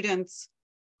students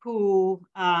who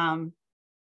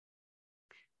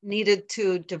needed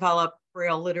to develop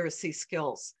Braille literacy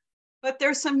skills. But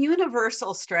there's some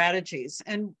universal strategies.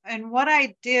 And what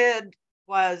I did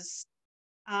was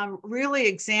really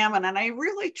examine, and I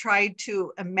really tried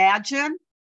to imagine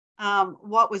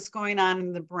what was going on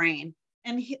in the brain.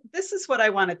 And this is what I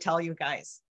want to tell you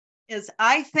guys, is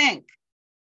I think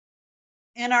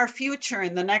in our future,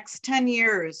 in the next 10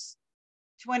 years,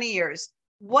 20 years,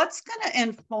 what's going to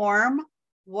inform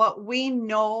what we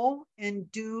know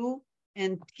and do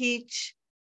and teach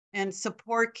and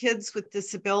support kids with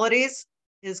disabilities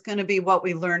is going to be what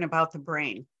we learn about the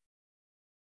brain.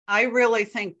 I really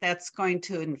think that's going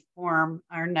to inform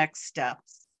our next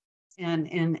steps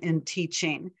in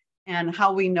teaching and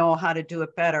how we know how to do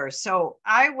it better. So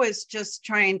I was just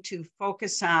trying to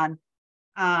focus on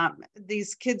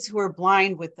these kids who are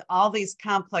blind with all these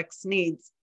complex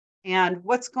needs and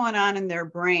what's going on in their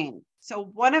brain.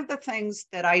 So one of the things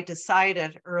that I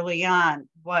decided early on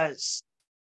was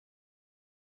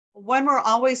when we're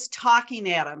always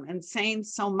talking at them and saying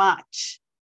so much,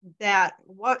 that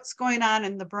what's going on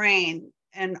in the brain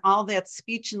and all that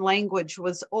speech and language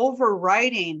was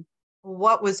overriding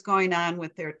what was going on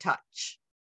with their touch.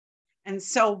 And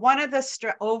so one of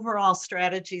the overall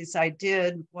strategies I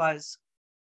did was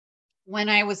when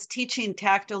I was teaching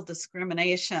tactile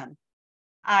discrimination,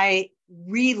 I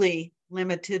really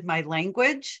limited my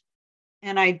language,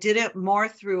 and I did it more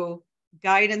through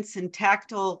guidance and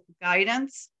tactile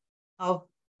guidance of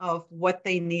what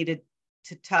they needed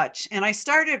to touch. And I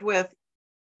started with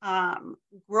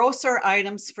grosser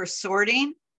items for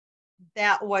sorting.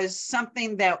 That was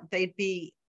something that they'd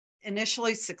be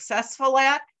initially successful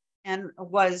at and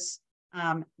was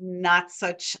not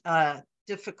such a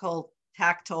difficult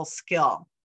tactile skill.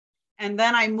 And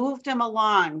then I moved them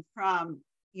along from,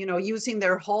 using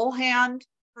their whole hand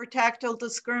for tactile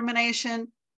discrimination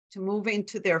to moving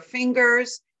to their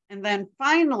fingers. And then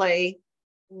finally,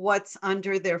 what's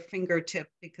under their fingertip,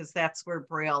 because that's where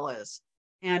Braille is,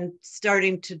 and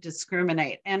starting to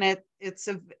discriminate. And it's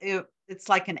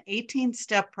like an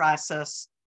 18-step process.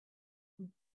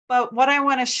 But what I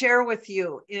want to share with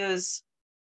you is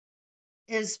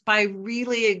by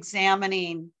really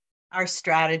examining our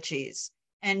strategies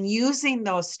and using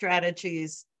those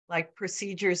strategies like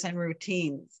procedures and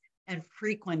routines and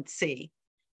frequency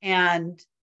and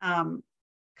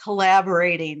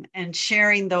collaborating and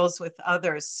sharing those with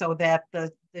others so that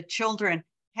the children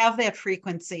have that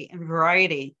frequency and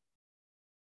variety.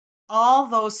 All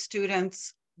those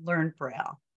students learned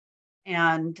Braille.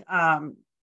 And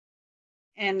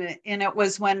it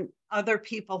was when other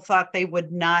people thought they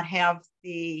would not have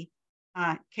the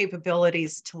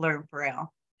capabilities to learn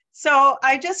Braille. So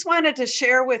I just wanted to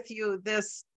share with you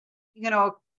this,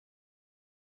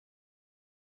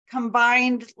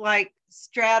 combined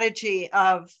strategy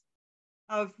of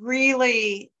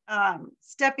really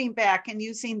stepping back and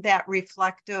using that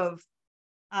reflective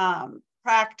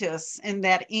practice and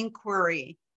that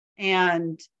inquiry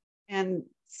and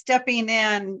stepping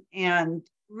in and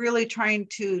really trying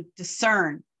to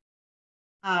discern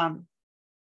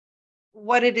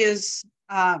what it is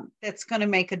that's going to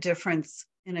make a difference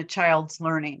in a child's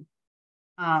learning.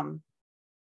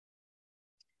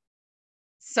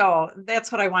 So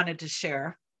that's what I wanted to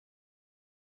share.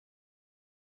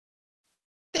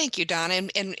 Thank you, Donna.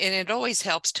 And it always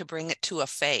helps to bring it to a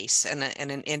face and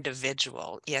an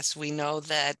individual. Yes, we know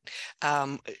that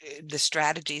the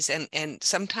strategies, and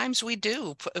sometimes we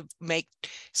do make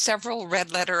several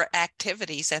red letter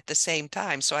activities at the same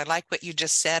time. So I like what you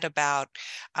just said about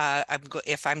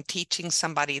if I'm teaching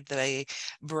somebody the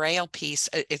Braille piece,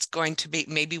 it's going to be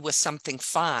maybe with something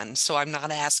fun. So I'm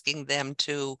not asking them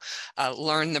to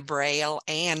learn the Braille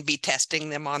and be testing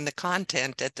them on the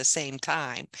content at the same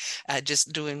time.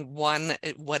 Just doing doing one,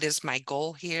 what is my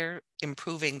goal here?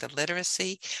 Improving the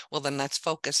literacy. Well, then let's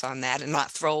focus on that and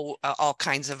not throw all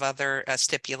kinds of other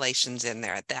stipulations in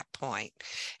there at that point.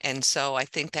 And so I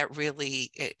think that really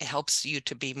it helps you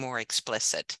to be more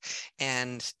explicit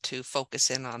and to focus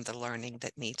in on the learning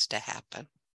that needs to happen.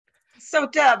 So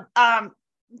Deb,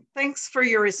 thanks for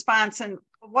your response. And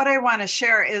what I want to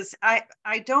share is I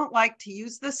don't like to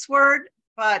use this word,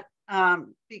 but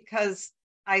because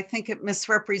I think it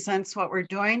misrepresents what we're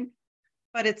doing,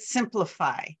 but it's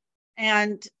simplify.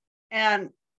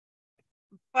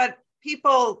 But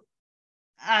people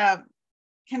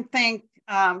can think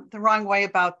the wrong way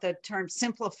about the term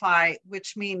simplify,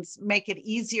 which means make it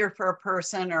easier for a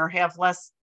person or have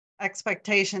less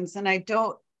expectations. And I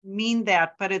don't mean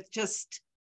that, but it just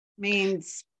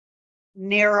means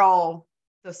narrow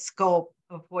the scope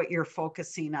of what you're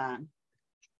focusing on.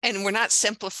 And we're not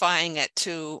simplifying it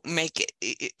to make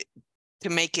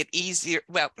it easier.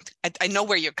 Well, I know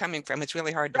where you're coming from. It's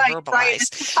really hard to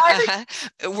verbalize.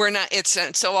 We're not, it's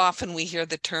so often we hear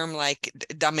the term like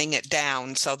dumbing it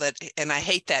down so that, and I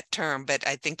hate that term, but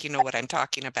I think you know what I'm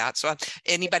talking about. So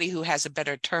anybody who has a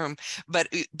better term, but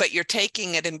you're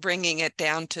taking it and bringing it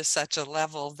down to such a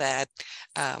level that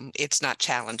it's not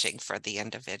challenging for the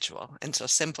individual. And so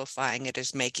simplifying it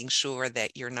is making sure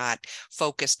that you're not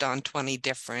focused on 20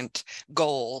 different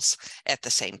goals at the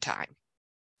same time.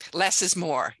 Less is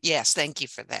more. Yes, thank you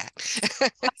for that.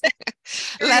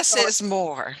 Less is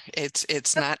more.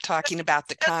 It's not talking about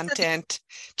the content,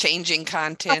 changing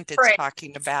content. It's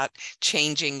talking about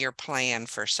changing your plan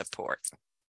for support.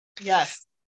 Yes.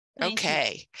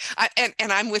 Okay.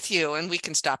 And I'm with you, and we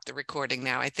can stop the recording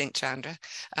now, I think, Chandra.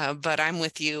 But I'm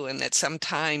with you in that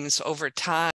sometimes over time,